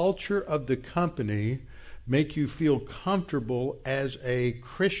the culture of the company make you feel comfortable as a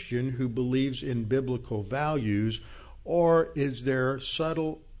Christian who believes in biblical values, or is there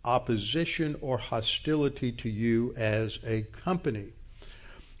subtle opposition or hostility to you as a company?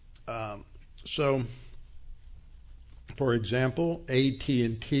 So, for example,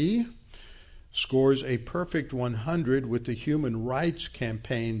 AT&T scores a perfect 100 with the Human Rights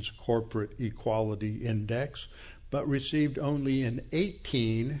Campaign's Corporate Equality Index, but received only an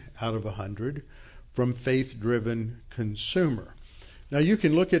 18 out of 100 from Faith-Driven Consumer. Now, you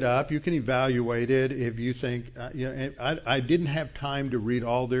can look it up. You can evaluate it if you think, I didn't have time to read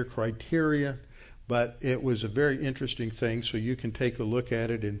all their criteria, but it was a very interesting thing, so you can take a look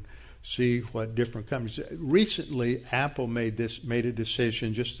at it and see what different companies. Recently, Apple made a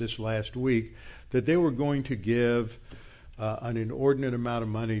decision just this last week that they were going to give an inordinate amount of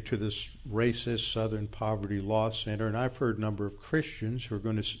money to this racist Southern Poverty Law Center, and I've heard a number of Christians who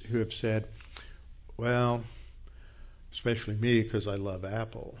have said, well, especially me because I love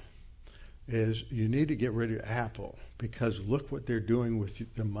Apple, is you need to get rid of Apple because look what they're doing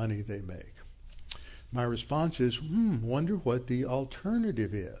with the money they make. My response is, wonder what the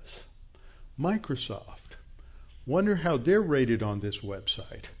alternative is. Microsoft. Wonder how they're rated on this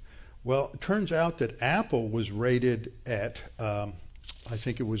website. Well, it turns out that Apple was rated at, I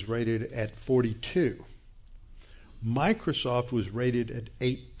think it was rated at 42. Microsoft was rated at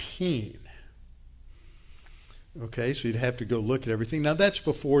 18. Okay, so you'd have to go look at everything. Now, that's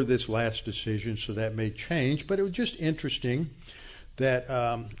before this last decision, so that may change, but it was just interesting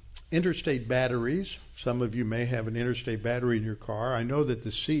that interstate batteries, some of you may have an interstate battery in your car. I know that the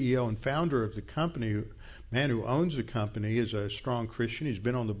CEO and founder of the company, man who owns the company, is a strong Christian. He's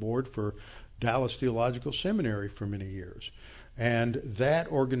been on the board for Dallas Theological Seminary for many years. And that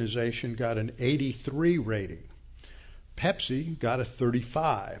organization got an 83 rating. Pepsi got a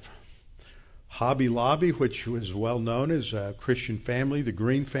 35. Hobby Lobby, which was well known as a Christian family, the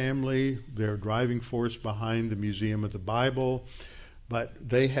Green family, they're driving force behind the Museum of the Bible, but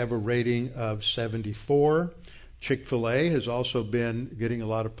they have a rating of 74. Chick-fil-A has also been getting a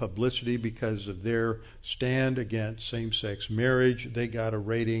lot of publicity because of their stand against same-sex marriage. They got a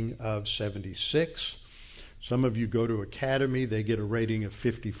rating of 76. Some of you go to Academy, they get a rating of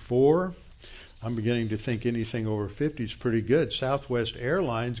 54. I'm beginning to think anything over 50 is pretty good. Southwest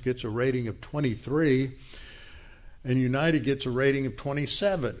Airlines gets a rating of 23, and United gets a rating of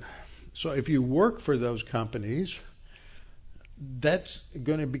 27. So if you work for those companies, that's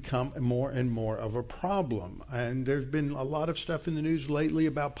going to become more and more of a problem. And there's been a lot of stuff in the news lately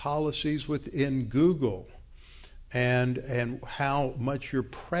about policies within Google and how much you're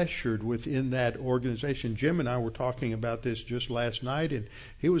pressured within that organization. Jim and I were talking about this just last night, and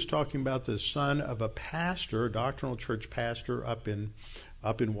he was talking about the son of a pastor, a doctrinal church pastor up in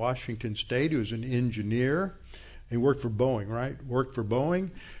Washington State, who's an engineer. He worked for Boeing, right? Worked for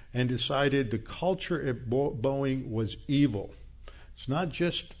Boeing and decided the culture at Boeing was evil. It's not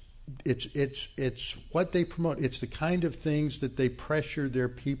just it's what they promote. It's the kind of things that they pressure their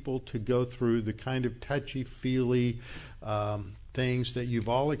people to go through, the kind of touchy-feely things that you've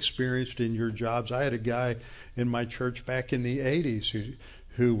all experienced in your jobs. I had a guy in my church back in the 80s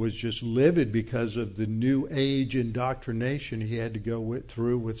who was just livid because of the new age indoctrination he had to go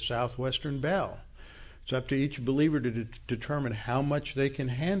through with Southwestern Bell. It's up to each believer to determine how much they can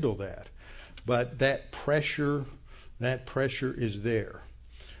handle that. But that pressure is there.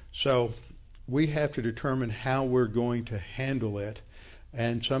 So we have to determine how we're going to handle it.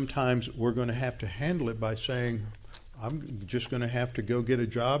 And sometimes we're going to have to handle it by saying, I'm just going to have to go get a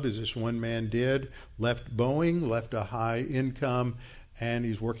job, as this one man did, left Boeing, left a high income, and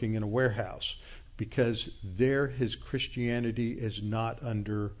he's working in a warehouse because his Christianity is not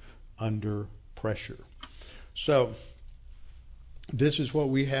under pressure. So this is what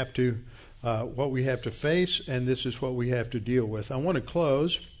we have to face, and this is what we have to deal with. I want to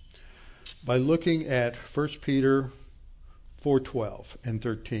close by looking at 1 Peter 4:12 and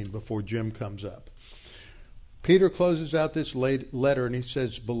 13 before Jim comes up. Peter closes out this letter and he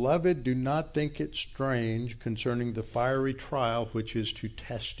says, "Beloved, do not think it strange concerning the fiery trial which is to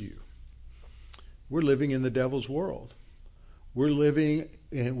test you." We're living in the devil's world. We're living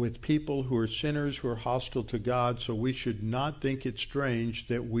with people who are sinners, who are hostile to God, so we should not think it strange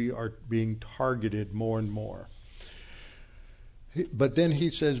that we are being targeted more and more. But then he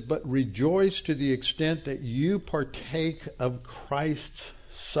says, "But rejoice to the extent that you partake of Christ's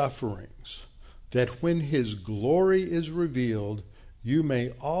sufferings, that when his glory is revealed, you may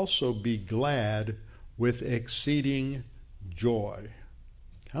also be glad with exceeding joy."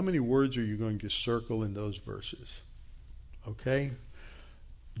 How many words are you going to circle in those verses? Okay?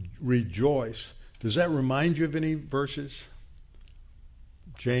 Rejoice. Does that remind you of any verses?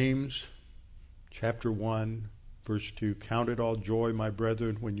 James chapter 1, verse 2. "Count it all joy, my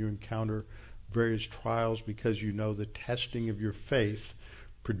brethren, when you encounter various trials, because you know the testing of your faith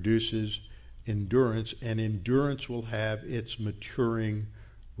produces endurance, and endurance will have its maturing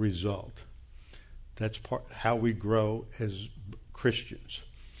result. That's how we grow as Christians.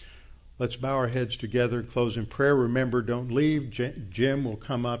 Let's bow our heads together and close in prayer. Remember, don't leave. Jim will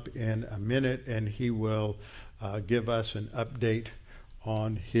come up in a minute, and he will give us an update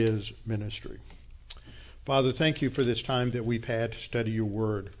on his ministry. Father, thank you for this time that we've had to study your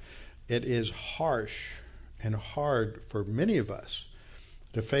word. It is harsh and hard for many of us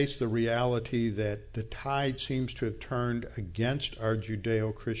to face the reality that the tide seems to have turned against our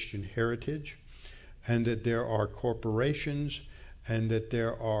Judeo-Christian heritage, and that there are corporations, and that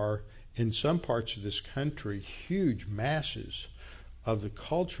there are, in some parts of this country, huge masses of the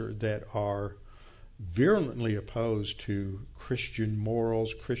culture that are virulently opposed to Christian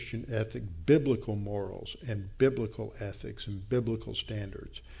morals, Christian ethic, biblical morals, and biblical ethics, and biblical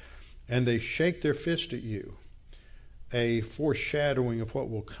standards. And they shake their fist at you, a foreshadowing of what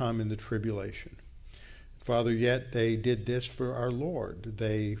will come in the tribulation. Father, yet they did this for our Lord.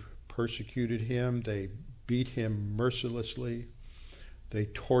 They persecuted him, they beat him mercilessly, they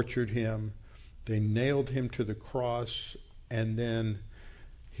tortured him, they nailed him to the cross, and then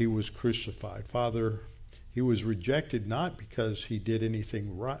he was crucified. Father, he was rejected not because he did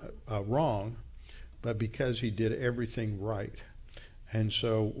anything wrong, but because he did everything right. And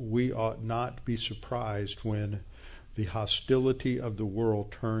so we ought not be surprised when the hostility of the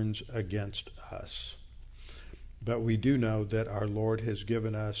world turns against us. But we do know that our Lord has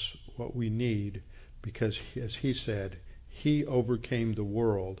given us what we need, because, as he said, he overcame the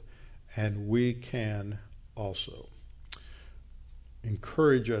world, and we can also.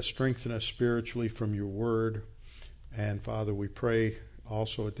 Encourage us, strengthen us spiritually from your word. And Father, we pray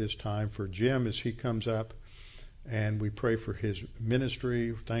also at this time for Jim as he comes up, and we pray for his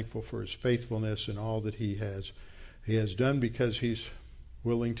ministry, thankful for his faithfulness and all that he has done, because he's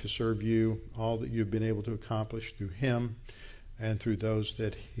willing to serve you, all that you've been able to accomplish through him and through those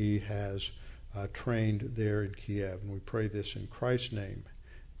that he has trained there in Kiev. And we pray this in Christ's name.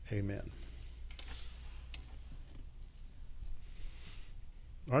 Amen.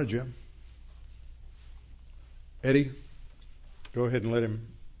 All right, Jim. Eddie, go ahead and let him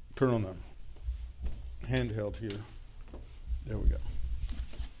turn on the handheld here. There we go.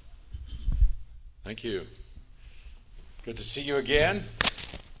 Thank you. Good to see you again.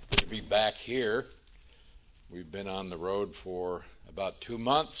 Good to be back here. We've been on the road for about 2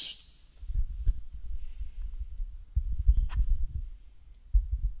 months.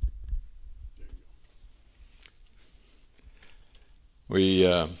 We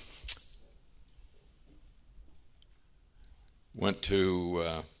went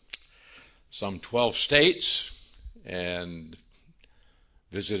to some 12 states and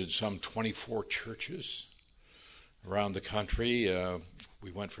visited some 24 churches around the country.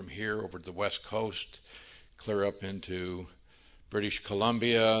 We went from here over to the West Coast, clear up into British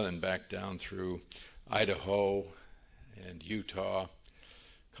Columbia, and back down through Idaho and Utah,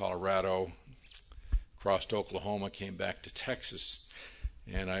 Colorado, crossed Oklahoma, came back to Texas,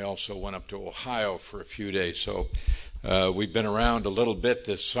 and I also went up to Ohio for a few days. So we've been around a little bit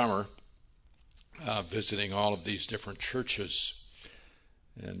this summer, visiting all of these different churches,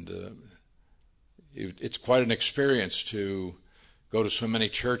 and it's quite an experience to go to so many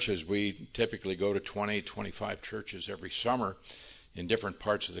churches. We typically go to 20, 25 churches every summer in different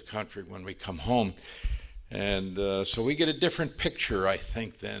parts of the country when we come home. And so we get a different picture, I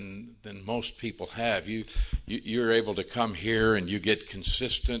think, than most people have. You're able to come here and you get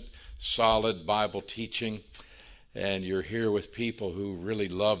consistent, solid Bible teaching, and you're here with people who really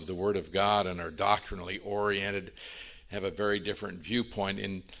love the Word of God and are doctrinally oriented, have a very different viewpoint.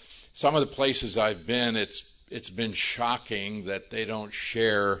 In some of the places I've been, it's been shocking that they don't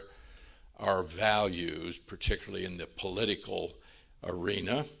share our values, particularly in the political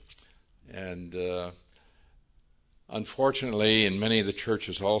arena. And unfortunately, in many of the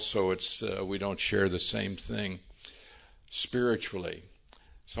churches also, we don't share the same thing spiritually.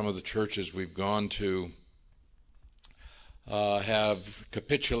 Some of the churches we've gone to have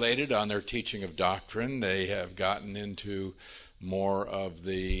capitulated on their teaching of doctrine. They have gotten into more of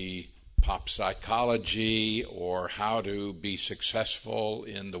the pop psychology or how to be successful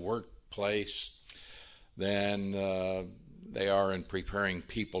in the workplace than they are in preparing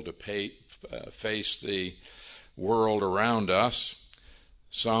people to face the world around us.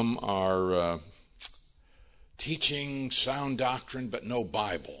 Some are teaching sound doctrine but no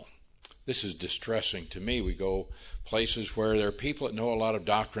Bible. This is distressing to me. We go places where there are people that know a lot of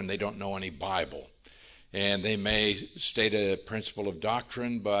doctrine, they don't know any Bible. And they may state a principle of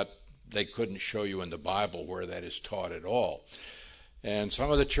doctrine, but they couldn't show you in the Bible where that is taught at all. And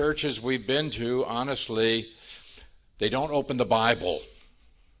some of the churches we've been to, honestly, they don't open the Bible.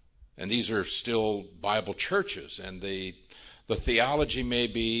 And these are still Bible churches. And the theology may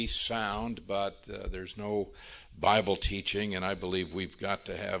be sound, but there's no Bible teaching. And I believe we've got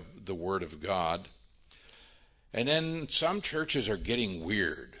to have the Word of God. And then some churches are getting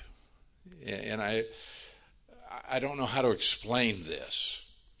weird. And I don't know how to explain this.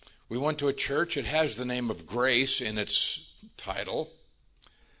 We went to a church, it has the name of Grace in its title,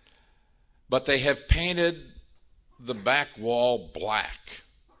 but they have painted the back wall black.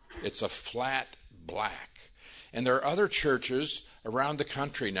 It's a flat black. And there are other churches around the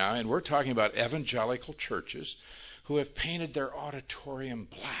country now, and we're talking about evangelical churches, who have painted their auditorium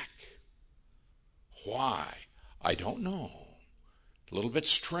black. Why? I don't know. A little bit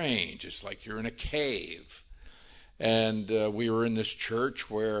strange. It's like you're in a cave. And we were in this church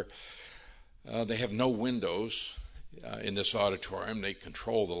where they have no windows in this auditorium. They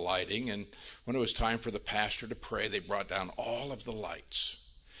control the lighting. And when it was time for the pastor to pray, they brought down all of the lights,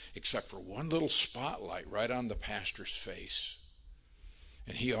 except for one little spotlight right on the pastor's face.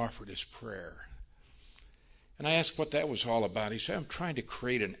 And he offered his prayer. And I asked what that was all about. He said, I'm trying to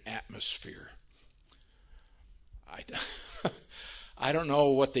create an atmosphere. I don't know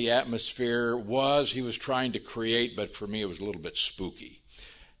what the atmosphere was he was trying to create, but for me it was a little bit spooky.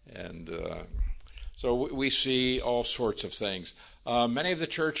 And so we see all sorts of things. Many of the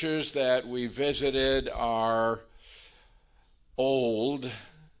churches that we visited are old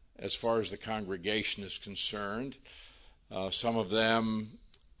as far as the congregation is concerned. Some of them,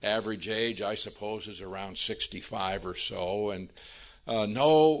 average age, I suppose, is around 65 or so. And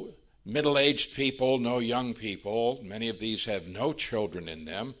no middle-aged people, no young people. Many of these have no children in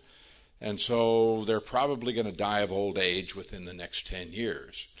them. And so they're probably going to die of old age within the next 10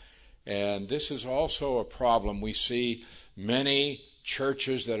 years. And this is also a problem. We see many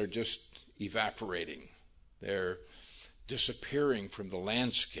churches that are just evaporating. They're disappearing from the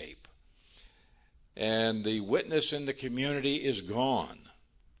landscape. And the witness in the community is gone.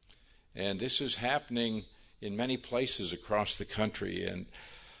 And this is happening in many places across the country. And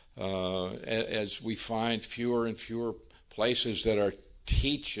as we find fewer and fewer places that are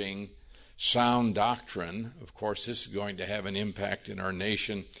teaching sound doctrine, of course, this is going to have an impact in our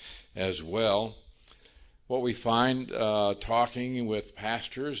nation as well. What we find talking with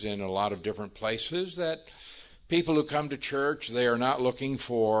pastors in a lot of different places, that people who come to church, they are not looking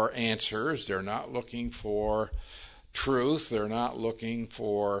for answers. They're not looking for truth. They're not looking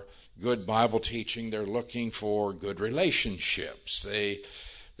for good Bible teaching. They're looking for good relationships.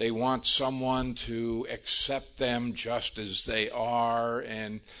 They want someone to accept them just as they are,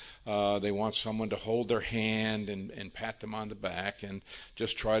 and they want someone to hold their hand and pat them on the back and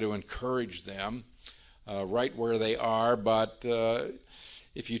just try to encourage them right where they are. But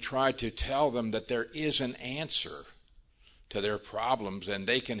if you try to tell them that there is an answer to their problems and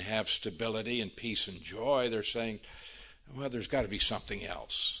they can have stability and peace and joy, they're saying, well, there's got to be something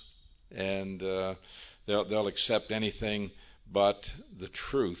else. And they'll accept anything but the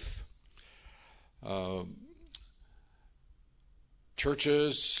truth.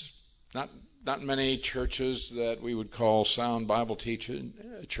 Churches, not many churches that we would call sound Bible teaching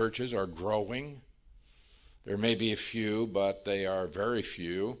churches are growing. There may be a few, but they are very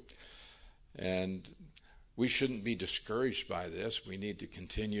few. And we shouldn't be discouraged by this. We need to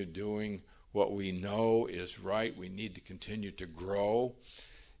continue doing what we know is right. We need to continue to grow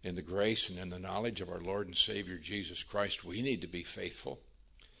in the grace and in the knowledge of our Lord and Savior Jesus Christ. We need to be faithful.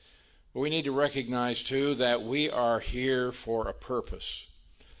 But we need to recognize, too, that we are here for a purpose.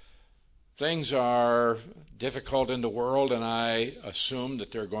 Things are difficult in the world, and I assume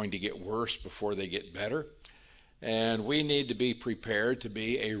that they're going to get worse before they get better. And we need to be prepared to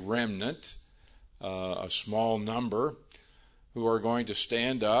be a remnant, a small number, who are going to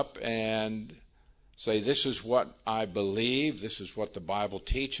stand up and say, this is what I believe, this is what the Bible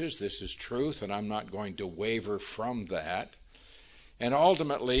teaches, this is truth, and I'm not going to waver from that. And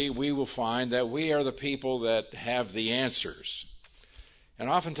ultimately, we will find that we are the people that have the answers. And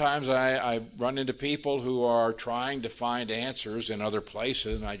oftentimes I run into people who are trying to find answers in other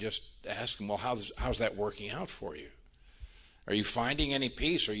places, and I just ask them, well, how's that working out for you? Are you finding any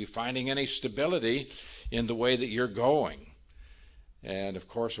peace? Are you finding any stability in the way that you're going? And, of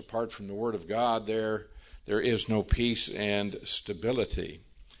course, apart from the Word of God, there is no peace and stability.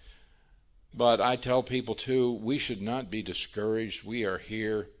 But I tell people, too, we should not be discouraged. We are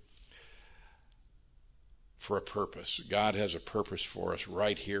here for a purpose. God has a purpose for us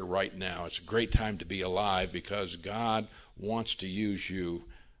right here, right now. It's a great time to be alive because God wants to use you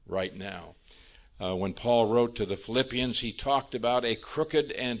right now. When Paul wrote to the Philippians, he talked about a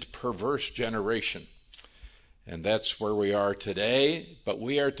crooked and perverse generation. And that's where we are today, but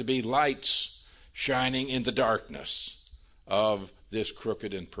we are to be lights shining in the darkness of this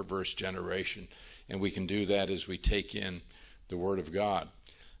crooked and perverse generation. And we can do that as we take in the Word of God.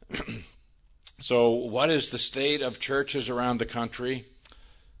 So what is the state of churches around the country?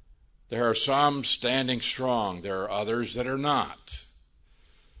 There are some standing strong. There are others that are not.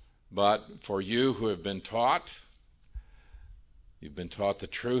 But for you who have been taught, you've been taught the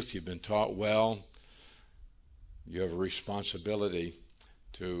truth, you've been taught well, you have a responsibility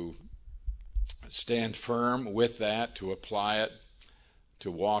to stand firm with that, to apply it,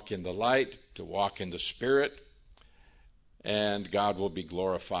 to walk in the light, to walk in the Spirit, and God will be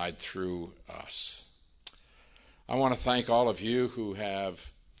glorified through us. I want to thank all of you who have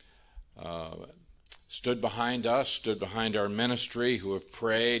stood behind us, stood behind our ministry, who have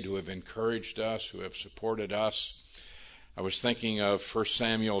prayed, who have encouraged us, who have supported us. I was thinking of 1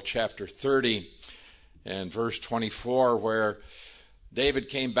 Samuel chapter 30 and verse 24, where David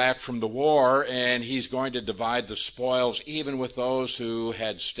came back from the war, and he's going to divide the spoils even with those who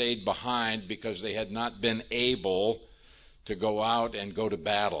had stayed behind because they had not been able to go out and go to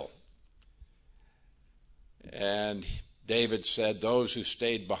battle. And David said those who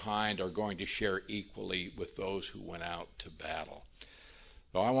stayed behind are going to share equally with those who went out to battle.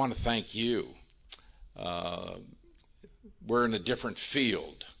 So I want to thank you. We're in a different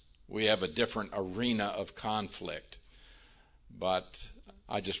field. We have a different arena of conflict. But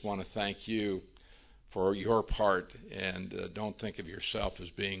I just want to thank you for your part, and don't think of yourself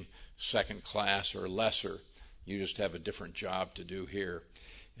as being second class or lesser. You just have a different job to do here.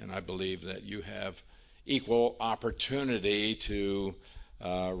 And I believe that you have equal opportunity to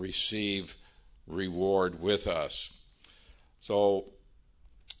receive reward with us. So,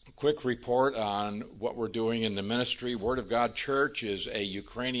 a quick report on what we're doing in the ministry. Word of God Church is a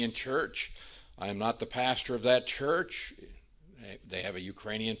Ukrainian church. I am not the pastor of that church. They have a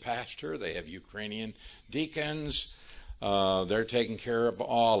Ukrainian pastor. They have Ukrainian deacons. They're taking care of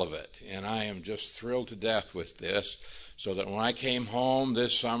all of it. And I am just thrilled to death with this, so that when I came home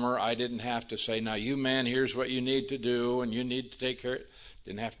this summer, I didn't have to say, now you men, here's what you need to do, and you need to take care of it.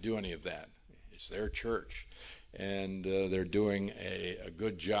 Didn't have to do any of that. It's their church, and they're doing a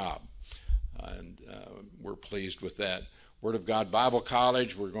good job. And we're pleased with that. Word of God Bible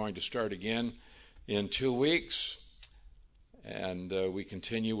College, we're going to start again in 2 weeks. And we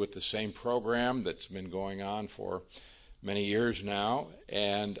continue with the same program that's been going on for many years now.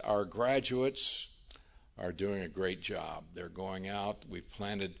 And our graduates are doing a great job. They're going out.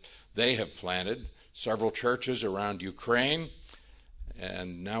 They have planted several churches around Ukraine.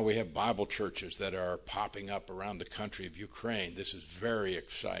 And now we have Bible churches that are popping up around the country of Ukraine. This is very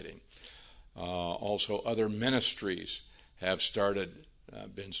exciting. Also, other ministries have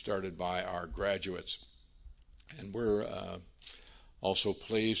been started by our graduates. And we're also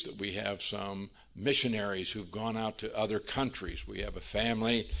pleased that we have some missionaries who've gone out to other countries. We have a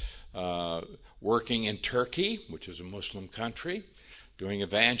family working in Turkey, which is a Muslim country, doing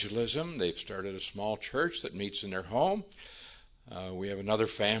evangelism. They've started a small church that meets in their home. We have another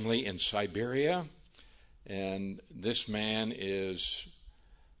family in Siberia, and this man is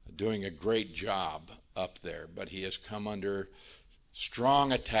doing a great job up there, but he has come under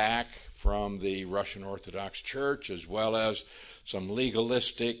strong attack from the Russian Orthodox Church, as well as some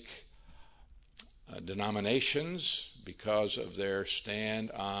legalistic denominations, because of their stand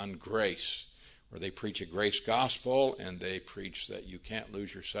on grace, where they preach a grace gospel and they preach that you can't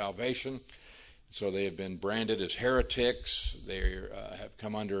lose your salvation. So they have been branded as heretics. They have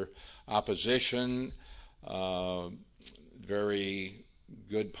come under opposition. Very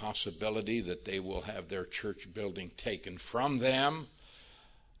good possibility that they will have their church building taken from them.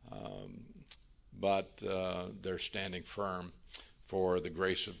 But they're standing firm for the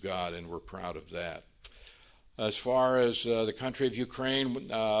grace of God, and we're proud of that. As far as the country of Ukraine,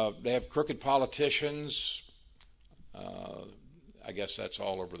 they have crooked politicians. I guess that's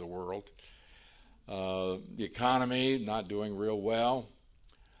all over the world. The economy not doing real well.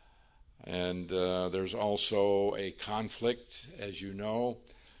 And there's also a conflict, as you know,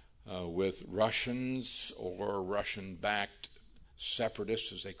 with Russians or Russian-backed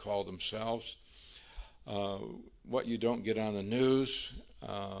separatists, as they call themselves. What you don't get on the news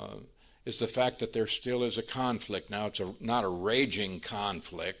is the fact that there still is a conflict. Now, it's not a raging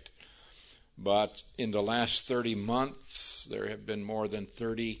conflict, but in the last 30 months, there have been more than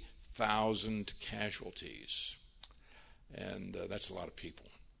 30,000 casualties. And that's a lot of people.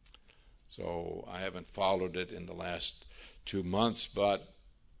 So I haven't followed it in the last 2 months, but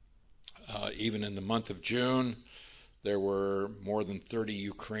Even in the month of June, there were more than 30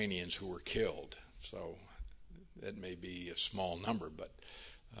 Ukrainians who were killed. So that may be a small number, but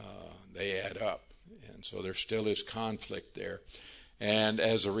they add up. And so there still is conflict there. And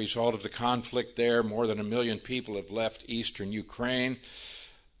as a result of the conflict there, more than 1 million people have left eastern Ukraine.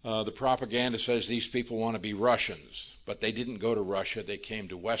 The propaganda says these people want to be Russians, but they didn't go to Russia. They came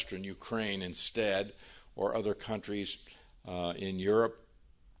to western Ukraine instead, or other countries in Europe.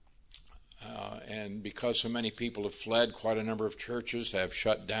 And because so many people have fled, quite a number of churches have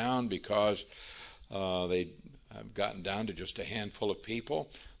shut down because they have gotten down to just a handful of people.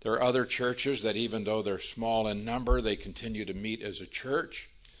 There are other churches that, even though they're small in number, they continue to meet as a church.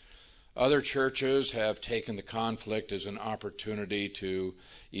 Other churches have taken the conflict as an opportunity to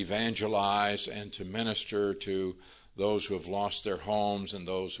evangelize and to minister to those who have lost their homes and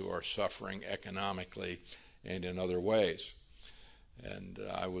those who are suffering economically and in other ways. And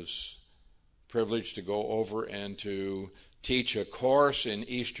I was privileged to go over and to teach a course in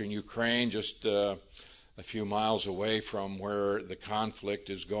eastern Ukraine, just a few miles away from where the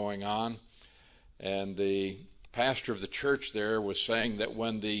conflict is going on. And the pastor of the church there was saying that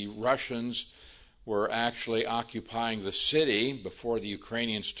when the Russians were actually occupying the city before the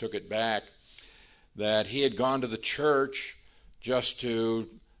Ukrainians took it back, that he had gone to the church just to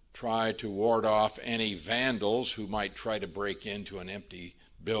try to ward off any vandals who might try to break into an empty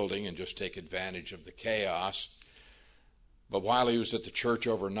building and just take advantage of the chaos. But while he was at the church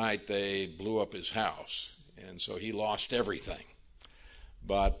overnight, they blew up his house, and so he lost everything.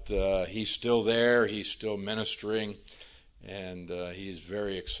 But he's still there, he's still ministering, and he's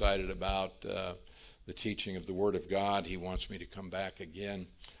very excited about the teaching of the Word of God. He wants me to come back again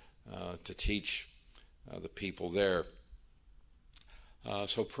to teach the people there.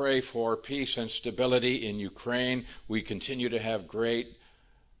 So pray for peace and stability in Ukraine. We continue to have great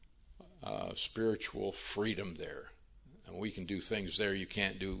spiritual freedom there. And we can do things there you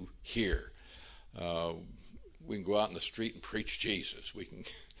can't do here. We can go out in the street and preach Jesus.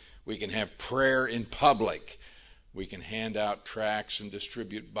 We can have prayer in public. We can hand out tracts and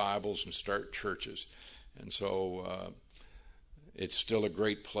distribute Bibles and start churches. And so it's still a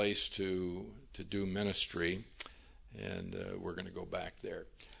great place to do ministry. And we're going to go back there.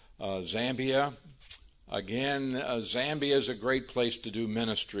 Zambia. Again, Zambia is a great place to do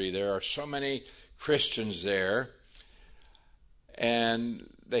ministry. There are so many Christians there, and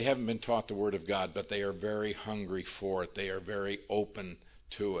they haven't been taught the Word of God, but they are very hungry for it. They are very open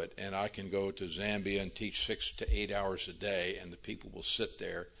to it. And I can go to Zambia and teach 6 to 8 hours a day, and the people will sit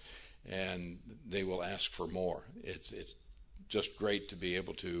there, and they will ask for more. It's just great to be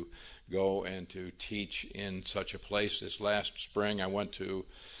able to go and to teach in such a place. This last spring, I went to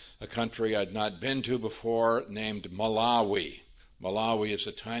a country I'd not been to before named Malawi. Malawi is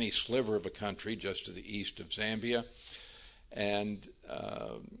a tiny sliver of a country just to the east of Zambia. And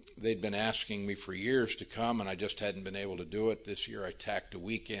they'd been asking me for years to come, and I just hadn't been able to do it. This year I tacked a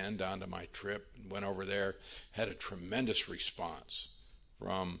weekend onto my trip and went over there, had a tremendous response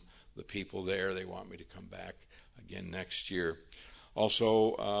from the people there. They want me to come back again next year.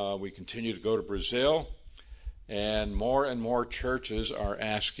 Also, we continue to go to Brazil, and more churches are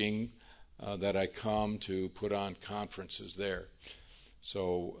asking that I come to put on conferences there.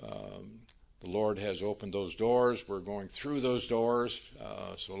 So the Lord has opened those doors. We're going through those doors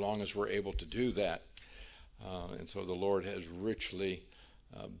so long as we're able to do that. And so the Lord has richly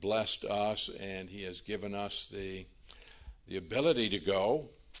blessed us, and He has given us the ability to go.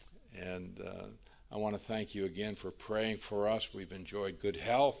 And I want to thank you again for praying for us. We've enjoyed good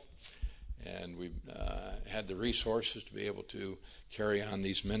health, and we've had the resources to be able to carry on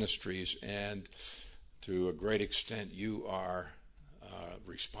these ministries. And to a great extent, you are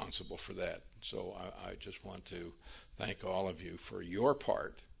responsible for that. So I just want to thank all of you for your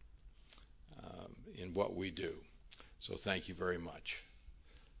part in what we do. So thank you very much.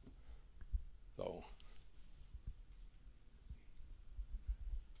 So.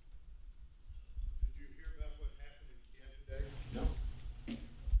 Did you hear about what happened in Kiev today? No.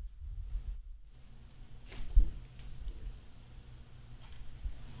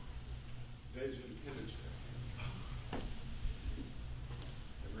 Today's Independence Day.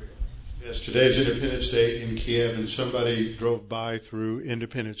 Yes, today's Independence Day in Kiev, and somebody drove by through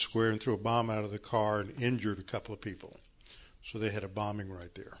Independence Square and threw a bomb out of the car and injured a couple of people. So they had a bombing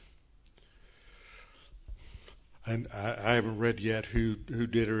right there. And I haven't read yet who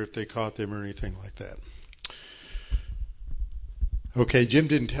did it or if they caught them or anything like that. Okay, Jim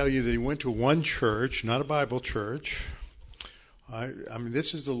didn't tell you that he went to one church, not a Bible church. I mean,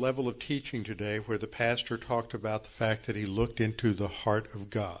 this is the level of teaching today where the pastor talked about the fact that he looked into the heart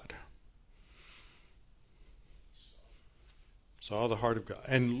of God. Saw the heart of God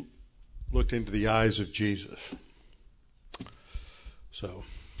and looked into the eyes of Jesus. So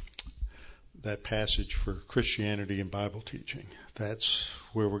that passage for Christianity and Bible teaching, that's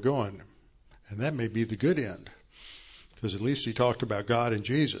where we're going. And that may be the good end, because at least he talked about God and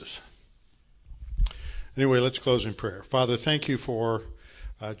Jesus. Anyway, let's close in prayer. Father, thank you for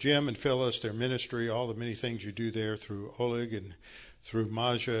Jim and Phyllis, their ministry, all the many things you do there through Oleg and through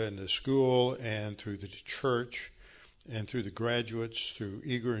Maja and the school and through the church and through the graduates, through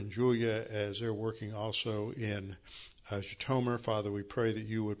Igor and Julia as they're working also in Zhytomyr. Father, we pray that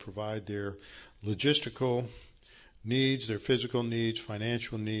you would provide their logistical needs, their physical needs,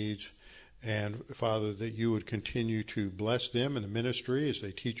 financial needs, and Father, that you would continue to bless them in the ministry as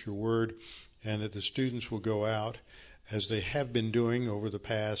they teach your word, and that the students will go out as they have been doing over the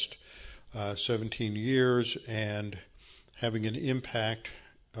past 17 years and having an impact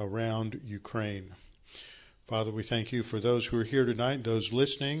around Ukraine. Father, we thank you for those who are here tonight, those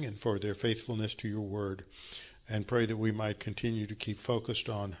listening, and for their faithfulness to your word, and pray that we might continue to keep focused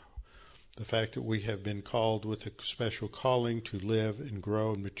on the fact that we have been called with a special calling to live and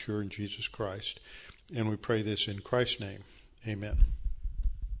grow and mature in Jesus Christ. And we pray this in Christ's name. Amen.